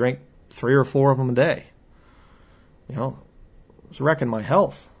I would drink 3 or 4 of them a day. It was wrecking my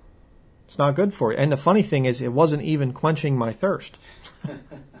health. It's not good for you. And the funny thing is, it wasn't even quenching my thirst.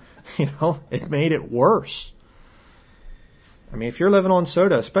 It made it worse. If you're living on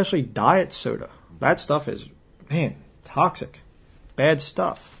soda, especially diet soda, that stuff is, toxic. Bad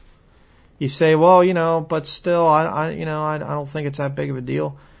stuff. You say, well, but still, I don't think it's that big of a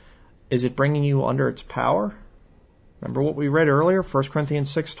deal. Is it bringing you under its power? Remember what we read earlier, 1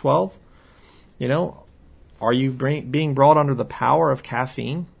 Corinthians 6:12? Are you being brought under the power of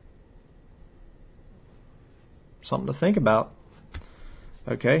caffeine? Something to think about.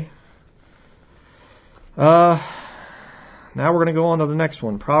 Okay. Now we're going to go on to the next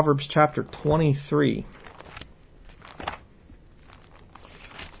one. Proverbs chapter 23.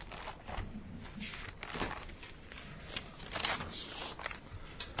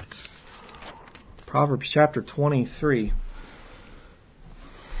 Proverbs chapter 23.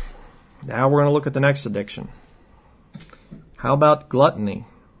 Now we're going to look at the next addiction. How about gluttony?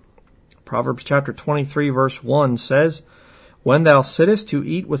 Proverbs chapter 23 verse 1 says, When thou sittest to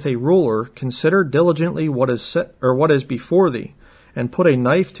eat with a ruler, consider diligently what is before thee, and put a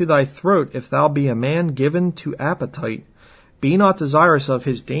knife to thy throat, if thou be a man given to appetite. Be not desirous of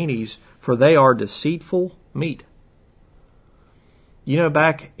his dainties, for they are deceitful meat. You know,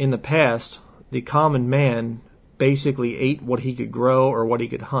 back in the past, the common man basically ate what he could grow or what he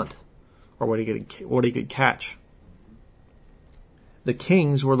could hunt or what he could catch. The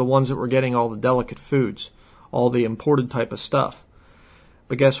kings were the ones that were getting all the delicate foods, all the imported type of stuff.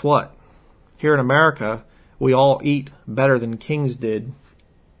 But guess what? Here in America, we all eat better than kings did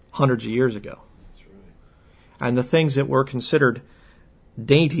hundreds of years ago. That's right. And the things that were considered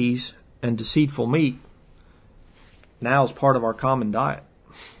dainties and deceitful meat now is part of our common diet.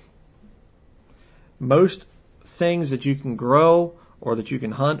 Most things that you can grow or that you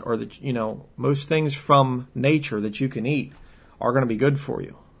can hunt or that, most things from nature that you can eat are going to be good for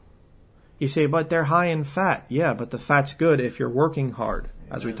you. You say, but they're high in fat. Yeah, but the fat's good if you're working hard,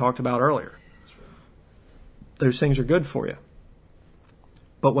 as we talked about earlier. Those things are good for you.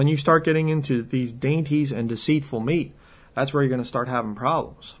 But when you start getting into these dainties and deceitful meat, that's where you're going to start having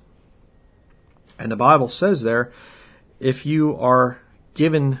problems. And the Bible says there, if you are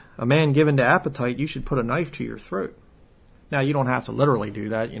a man given to appetite, you should put a knife to your throat. Now, you don't have to literally do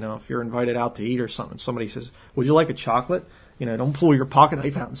that. If you're invited out to eat or something, somebody says, would you like a chocolate? Don't pull your pocket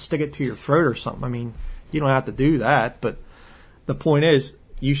knife out and stick it to your throat or something. I mean, you don't have to do that. But the point is,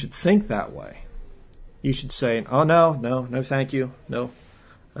 you should think that way. You should say, oh, no, thank you. No,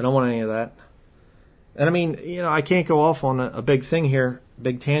 I don't want any of that. And I mean, I can't go off on a big thing here,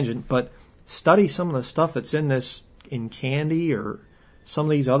 big tangent, but study some of the stuff that's in candy or some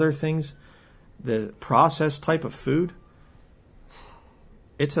of these other things, the processed type of food.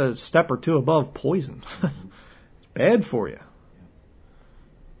 It's a step or two above poison. It's bad for you.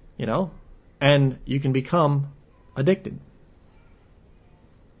 And you can become addicted.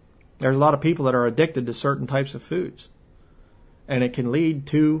 There's a lot of people that are addicted to certain types of foods. And it can lead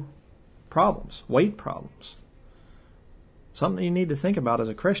to problems, weight problems. Something you need to think about as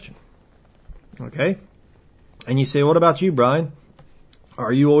a Christian. Okay? And you say, what about you, Brian?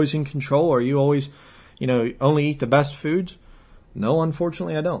 Are you always in control? Are you always, only eat the best foods? No,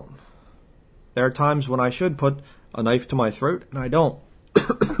 unfortunately, I don't. There are times when I should put a knife to my throat, and I don't.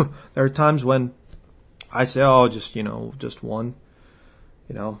 There are times when I say, oh, just one.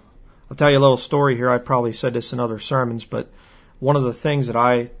 I'll tell you a little story here. I probably said this in other sermons, but one of the things that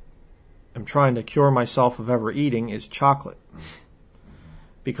I am trying to cure myself of ever eating is chocolate.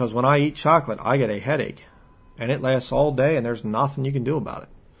 Because when I eat chocolate, I get a headache. And it lasts all day, and there's nothing you can do about it.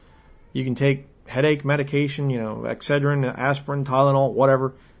 You can take headache medication, Excedrin, aspirin, Tylenol,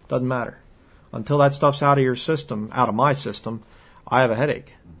 whatever. Doesn't matter. Until that stuff's out of your system, out of my system, I have a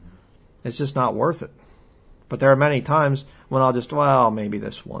headache. It's just not worth it. But there are many times when I'll just, maybe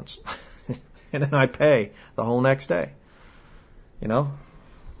this once. And then I pay the whole next day.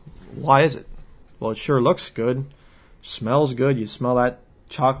 Why is it? Well, it sure looks good. Smells good. You smell that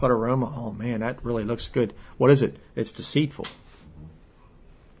chocolate aroma. Oh man, that really looks good. What is it? It's deceitful.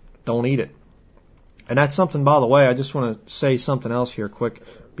 Don't eat it. And that's something, by the way, I just want to say something else here quick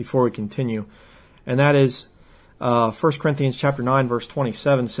before we continue. And that is 1 Corinthians chapter 9 verse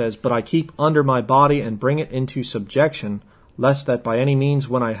 27 says, but I keep under my body and bring it into subjection, lest that by any means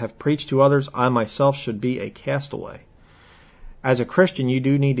when I have preached to others, I myself should be a castaway. As a Christian, you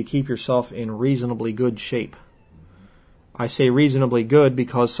do need to keep yourself in reasonably good shape. I say reasonably good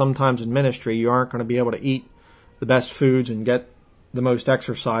because sometimes in ministry you aren't going to be able to eat the best foods and get the most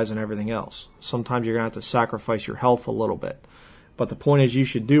exercise and everything else. Sometimes you're going to have to sacrifice your health a little bit. But the point is you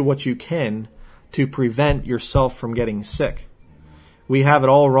should do what you can to prevent yourself from getting sick. We have it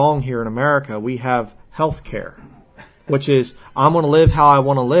all wrong here in America. We have health care, which is I'm going to live how I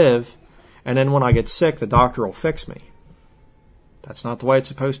want to live, and then when I get sick, the doctor will fix me. That's not the way it's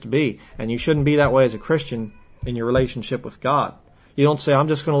supposed to be. And you shouldn't be that way as a Christian in your relationship with God. You don't say, I'm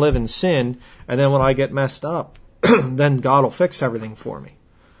just going to live in sin, and then when I get messed up, then God will fix everything for me.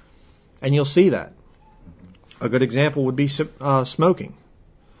 And you'll see that. A good example would be smoking.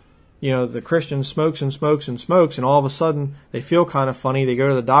 The Christian smokes and smokes and smokes, and all of a sudden they feel kind of funny. They go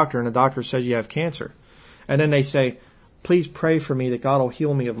to the doctor, and the doctor says you have cancer. And then they say, please pray for me that God will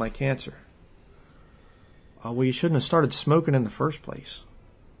heal me of my cancer. Well, you shouldn't have started smoking in the first place.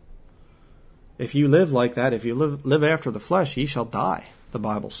 If you live like that, if you live after the flesh, ye shall die, the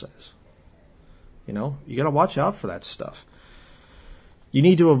Bible says. You got to watch out for that stuff. You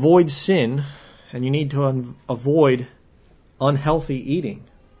need to avoid sin, and you need to avoid unhealthy eating.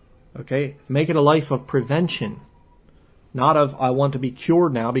 Okay? Make it a life of prevention, not of I want to be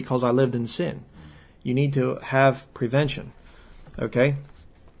cured now because I lived in sin. You need to have prevention. Okay?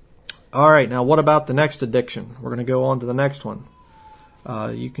 All right, now what about the next addiction? We're going to go on to the next one.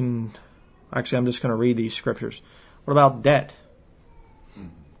 You can, actually, I'm just going to read these scriptures. What about debt?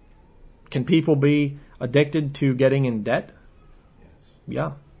 Can people be addicted to getting in debt? Yes.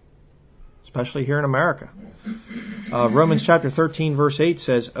 Yeah. Especially here in America. Romans chapter 13 verse 8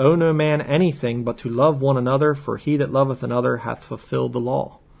 says, "Owe no man anything but to love one another, for he that loveth another hath fulfilled the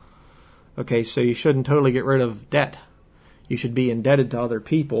law." Okay, so you shouldn't totally get rid of debt. You should be indebted to other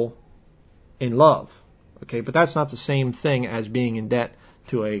people in love. Okay, but that's not the same thing as being in debt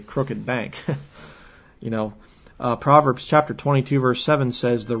to a crooked bank. Proverbs chapter 22 verse 7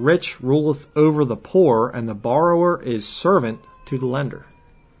 says, "The rich ruleth over the poor, and the borrower is servant to the lender."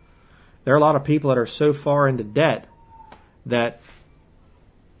 There are a lot of people that are so far into debt that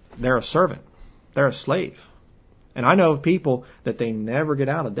they're a servant. They're a slave. And I know of people that they never get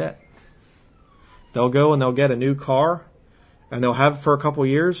out of debt. They'll go and they'll get a new car, and they'll have it for a couple of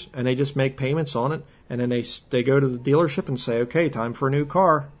years, and they just make payments on it, and then they go to the dealership and say, "Okay, time for a new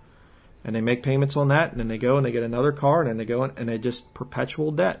car." And they make payments on that, and then they go and they get another car, and then they go and they just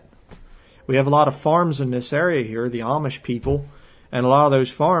perpetual debt. We have a lot of farms in this area here, the Amish people, and a lot of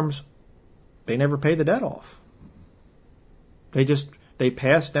those farms, they never pay the debt off. They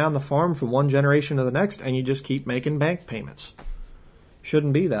pass down the farm from one generation to the next, and you just keep making bank payments.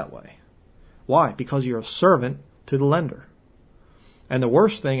 Shouldn't be that way. Why? Because you're a servant to the lender. And the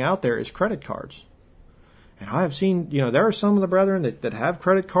worst thing out there is credit cards. And I have seen, there are some of the brethren that have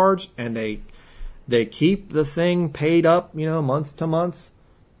credit cards, and they keep the thing paid up, month to month.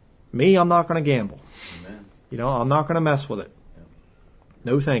 Me, I'm not going to gamble. Amen. I'm not going to mess with it.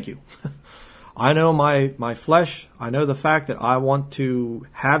 No, thank you. I know my flesh. I know the fact that I want to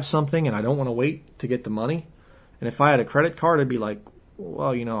have something, and I don't want to wait to get the money. And if I had a credit card, I'd be like,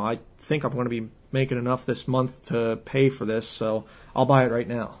 well, I think I'm going to be making enough this month to pay for this, so I'll buy it right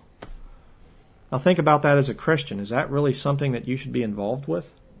now. Now think about that as a Christian. Is that really something that you should be involved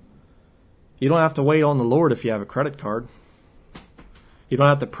with? You don't have to wait on the Lord if you have a credit card. You don't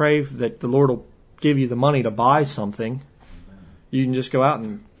have to pray that the Lord will give you the money to buy something. You can just go out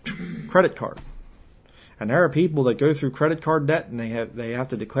and credit card. And there are people that go through credit card debt, and they have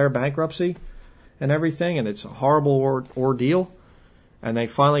to declare bankruptcy and everything, and it's a horrible ordeal. And they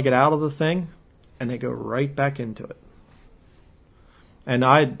finally get out of the thing, and they go right back into it. And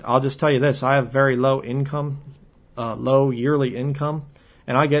I'll just tell you this, I have very low yearly income,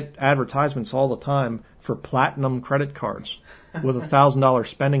 and I get advertisements all the time for platinum credit cards with $1,000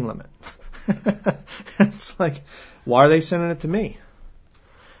 spending limit. It's like, why are they sending it to me?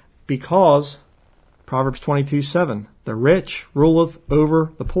 Because Proverbs 22:7, "The rich ruleth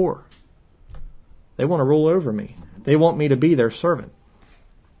over the poor." They want to rule over me. They want me to be their servant.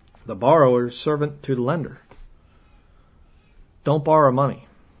 The borrower is servant to the lender. Don't borrow money.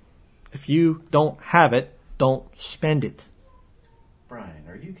 If you don't have it, don't spend it. Brian,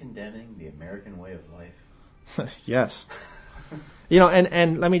 are you condemning the American way of life? Yes.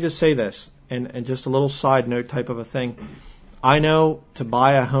 And let me just say this, and just a little side note type of a thing. I know to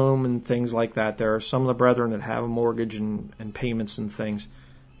buy a home and things like that, there are some of the brethren that have a mortgage and payments and things.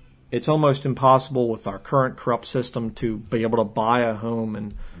 It's almost impossible with our current corrupt system to be able to buy a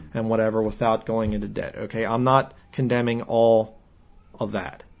home and whatever without going into debt. Okay, I'm not condemning all of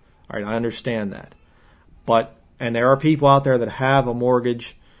that. All right, I understand that. And there are people out there that have a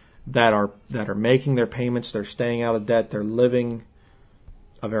mortgage that are making their payments, they're staying out of debt, they're living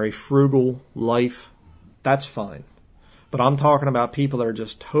a very frugal life. That's fine. But I'm talking about people that are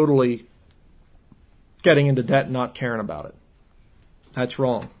just totally getting into debt and not caring about it. That's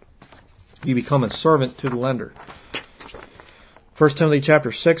wrong. You become a servant to the lender. 1 Timothy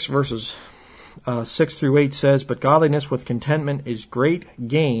chapter 6 verses 6 through 8 says, "But godliness with contentment is great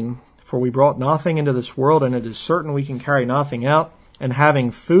gain, for we brought nothing into this world, and it is certain we can carry nothing out. And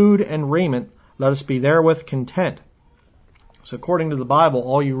having food and raiment, let us be therewith content." So according to the Bible,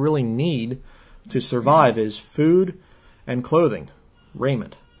 all you really need to survive is food and clothing.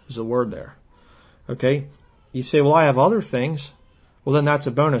 Raiment is the word there. Okay? You say, well, I have other things. Well, then that's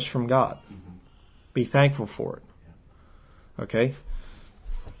a bonus from God. Be thankful for it. Okay?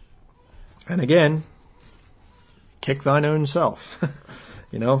 And again, kick thine own self.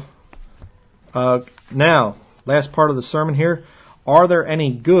 Now, last part of the sermon here. Are there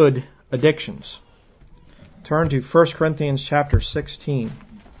any good addictions? Turn to 1 Corinthians chapter 16.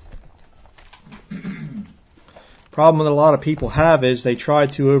 Problem that a lot of people have is they try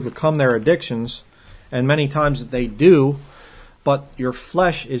to overcome their addictions, and many times they do, but your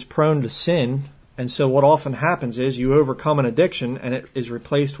flesh is prone to sin, and so what often happens is you overcome an addiction and it is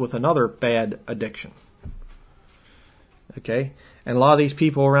replaced with another bad addiction. Okay? And a lot of these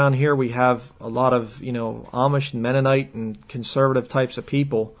people around here, we have a lot of, Amish and Mennonite and conservative types of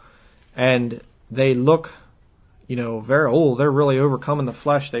people, and they look, very old. They're really overcoming the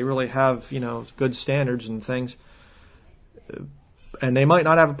flesh. They really have, good standards and things. And they might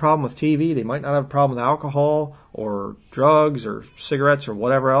not have a problem with TV. They might not have a problem with alcohol or drugs or cigarettes or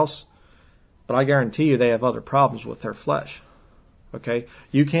whatever else. But I guarantee you they have other problems with their flesh. Okay?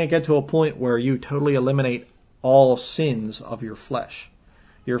 You can't get to a point where you totally eliminate all sins of your flesh.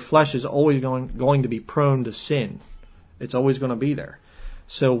 Your flesh is always going to be prone to sin. It's always going to be there.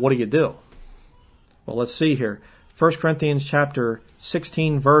 So what do? Well, let's see here. 1 Corinthians chapter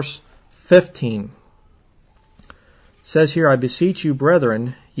 16, verse 15. Says here, I beseech you,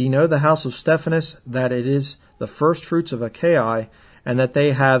 brethren, ye know the house of Stephanas, that it is the first fruits of Achaia, and that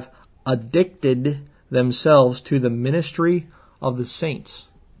they have addicted themselves to the ministry of the saints.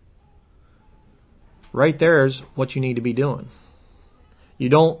 Right there is what you need to be doing. You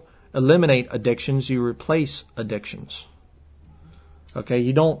don't eliminate addictions, you replace addictions. Okay,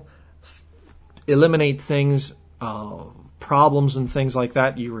 you don't eliminate things, problems and things like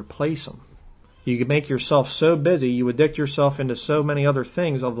that, you replace them. You can make yourself so busy, you addict yourself into so many other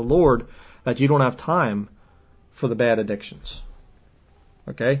things of the Lord that you don't have time for the bad addictions.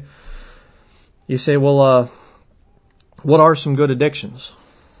 Okay? You say, well, what are some good addictions?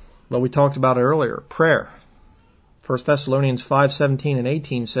 Well, we talked about it earlier. Prayer. 1 Thessalonians 5:17 and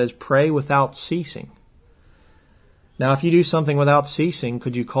 18 says, pray without ceasing. Now, if you do something without ceasing,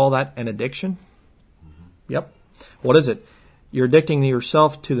 could you call that an addiction? Yep. What is it? You're addicting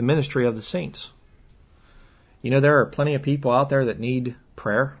yourself to the ministry of the saints. There are plenty of people out there that need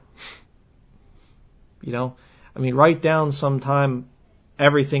prayer. Write down sometime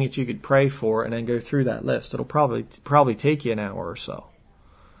everything that you could pray for and then go through that list. It'll probably take you an hour or so.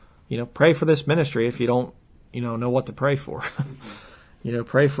 Pray for this ministry if you don't, know what to pray for.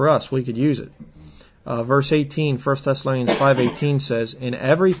 Pray for us. We could use it. Verse 18, 1 Thessalonians 5:18 says, in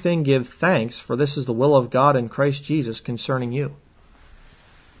everything give thanks, for this is the will of God in Christ Jesus concerning you.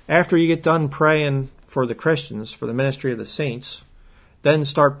 After you get done praying for the Christians, for the ministry of the saints, then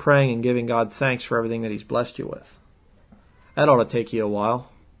start praying and giving God thanks for everything that He's blessed you with. That ought to take you a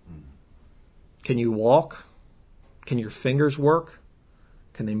while. Can you walk? Can your fingers work?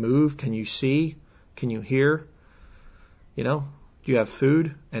 Can they move? Can you see? Can you hear? Do you have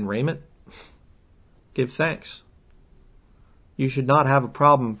food and raiment? Give thanks. You should not have a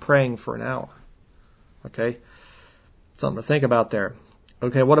problem praying for an hour. Okay? Something to think about there.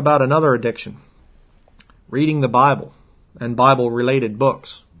 Okay, what about another addiction? Reading the Bible and Bible-related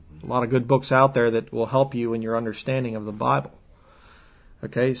books. A lot of good books out there that will help you in your understanding of the Bible.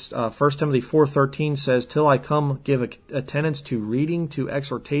 Okay, 1 Timothy 4:13 says, till I come give attendance to reading, to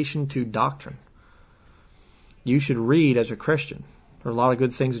exhortation, to doctrine. You should read as a Christian. There are a lot of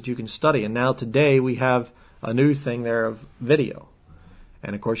good things that you can study. And now today we have a new thing there of video.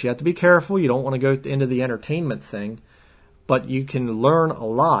 And of course you have to be careful. You don't want to go into the entertainment thing. But you can learn a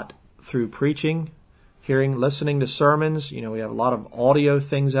lot through preaching, listening to sermons. We have a lot of audio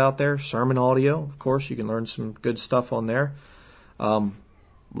things out there. Sermon audio, of course. You can learn some good stuff on there. A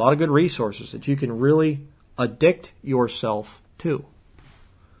lot of good resources that you can really addict yourself to.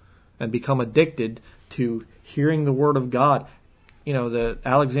 And become addicted to hearing the Word of God. The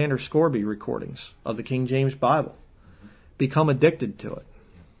Alexander Scourby recordings of the King James Bible. Become addicted to it.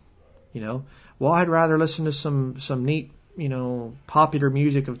 Well, I'd rather listen to some neat, popular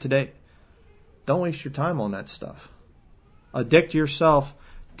music of today. Don't waste your time on that stuff. Addict yourself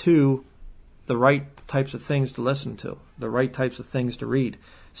to the right types of things to listen to, the right types of things to read.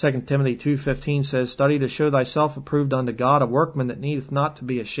 2 Timothy 2:15 says, study to show thyself approved unto God, a workman that needeth not to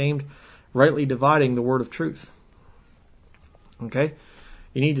be ashamed, rightly dividing the word of truth. Okay?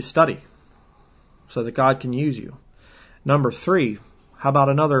 You need to study so that God can use you. Number 3, how about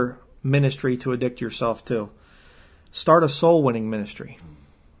another ministry to addict yourself to? Start a soul-winning ministry.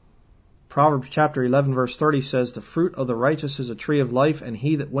 Proverbs chapter 11 verse 30 says, the fruit of the righteous is a tree of life, and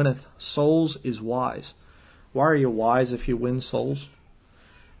he that winneth souls is wise. Why are you wise if you win souls?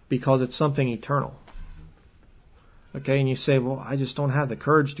 Because it's something eternal. Okay, and you say, well, I just don't have the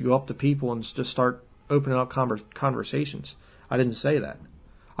courage to go up to people and just start opening up conversations. I didn't say that.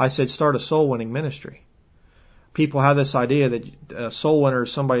 I said start a soul-winning ministry. People have this idea that a soul winner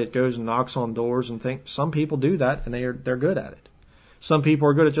is somebody that goes and knocks on doors and things. Some people do that, and they're good at it. Some people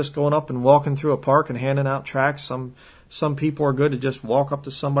are good at just going up and walking through a park and handing out tracts. Some people are good to just walk up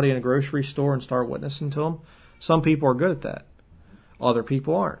to somebody in a grocery store and start witnessing to them. Some people are good at that. Other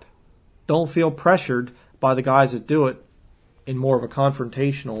people aren't. Don't feel pressured by the guys that do it in more of a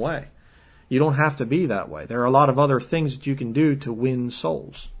confrontational way. You don't have to be that way. There are a lot of other things that you can do to win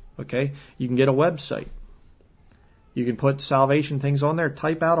souls. Okay? You can get a website. You can put salvation things on there,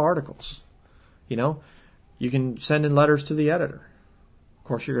 type out articles. You know, you can send in letters to the editor. Of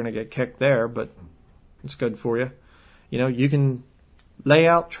course, you're going to get kicked there, but it's good for you. You know, you can lay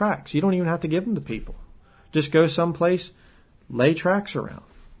out tracts. You don't even have to give them to people. Just go someplace, lay tracts around.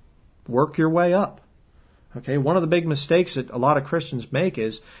 Work your way up. Okay, one of the big mistakes that a lot of Christians make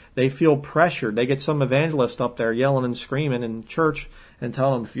is they feel pressured. They get some evangelist up there yelling and screaming in church and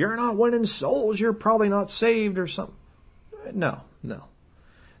telling them, if you're not winning souls, you're probably not saved or something. No.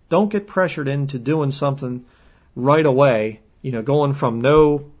 Don't get pressured into doing something right away, you know, going from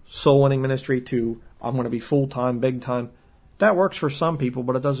no soul winning ministry to I'm going to be full-time, big time. That works for some people,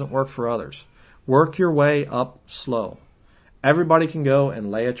 but it doesn't work for others. Work your way up slow. Everybody can go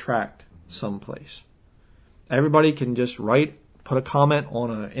and lay a tract someplace. Everybody can just put a comment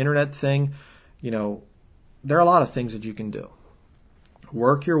on an internet thing. You know, there are a lot of things that you can do.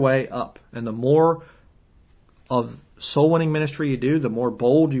 Work your way up. And the more of soul winning ministry you do, the more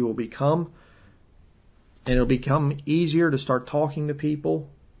bold you will become. And it'll become easier to start talking to people,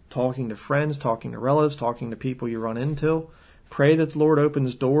 talking to friends, talking to relatives, talking to people you run into. Pray that the Lord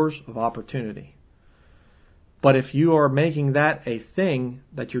opens doors of opportunity. But if you are making that a thing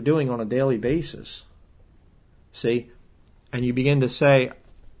that you're doing on a daily basis, see, and you begin to say,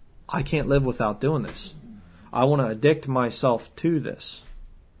 I can't live without doing this. I want to addict myself to this.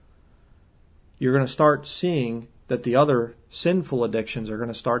 You're going to start seeing that the other sinful addictions are going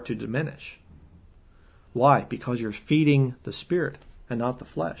to start to diminish. Why? Because you're feeding the Spirit and not the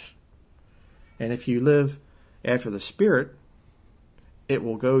flesh. And if you live after the Spirit, it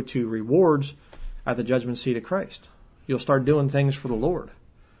will go to rewards at the judgment seat of Christ. You'll start doing things for the Lord.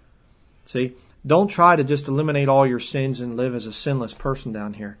 See, don't try to just eliminate all your sins and live as a sinless person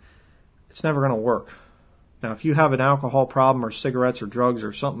down here. It's never going to work. Now, if you have an alcohol problem or cigarettes or drugs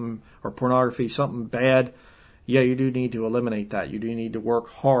or something, or pornography, something bad, yeah, you do need to eliminate that. You do need to work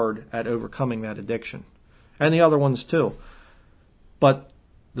hard at overcoming that addiction. And the other ones too. But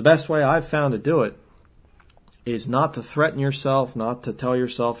the best way I've found to do it is not to threaten yourself, not to tell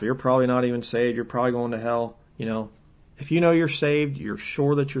yourself you're probably not even saved, you're probably going to hell. You know, if you know you're saved, you're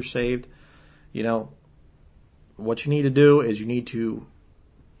sure that you're saved, you know, what you need to do is you need to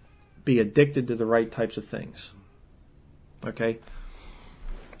be addicted to the right types of things. Okay?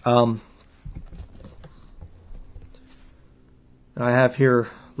 I have here,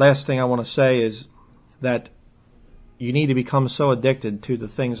 last thing I want to say is that you need to become so addicted to the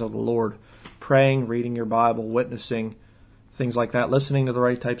things of the Lord. Praying, reading your Bible, witnessing, things like that, listening to the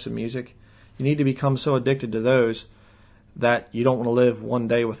right types of music. You need to become so addicted to those that you don't want to live one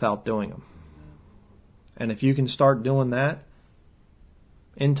day without doing them. And if you can start doing that,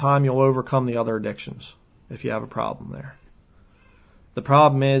 in time you'll overcome the other addictions if you have a problem there. The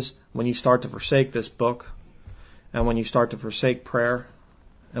problem is when you start to forsake this book, and when you start to forsake prayer,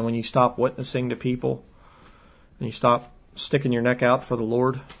 and when you stop witnessing to people, and you stop sticking your neck out for the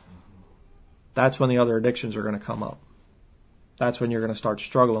Lord, that's when the other addictions are going to come up. That's when you're going to start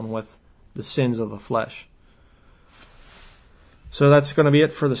struggling with the sins of the flesh. So that's going to be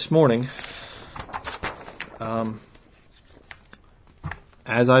it for this morning.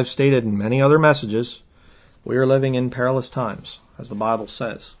 As I've stated in many other messages, we are living in perilous times, as the Bible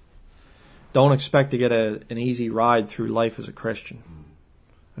says. Don't expect to get an easy ride through life as a Christian.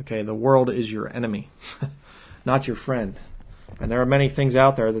 Okay, the world is your enemy, not your friend. And there are many things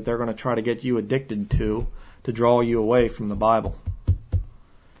out there that they're going to try to get you addicted to draw you away from the Bible.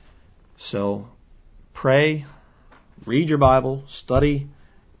 So pray, read your Bible, study,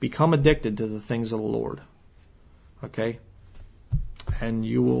 become addicted to the things of the Lord. Okay? And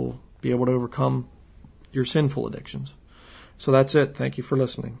you will be able to overcome your sinful addictions. So that's it. Thank you for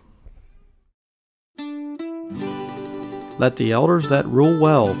listening. Let the elders that rule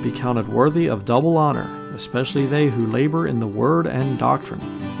well be counted worthy of double honor, especially they who labor in the word and doctrine.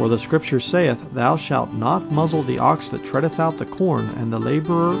 For the Scripture saith, Thou shalt not muzzle the ox that treadeth out the corn, and the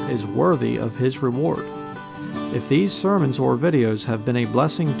laborer is worthy of his reward. If these sermons or videos have been a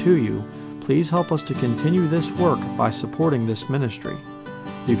blessing to you, please help us to continue this work by supporting this ministry.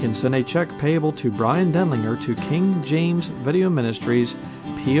 You can send a check payable to Brian Denlinger to King James Video Ministries,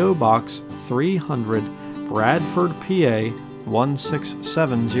 P.O. Box 300, Bradford, PA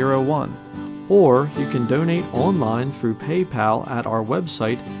 16701. Or you can donate online through PayPal at our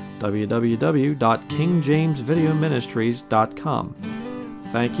website, www.KingJamesVideoMinistries.com.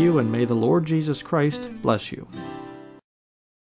 Thank you, and may the Lord Jesus Christ bless you.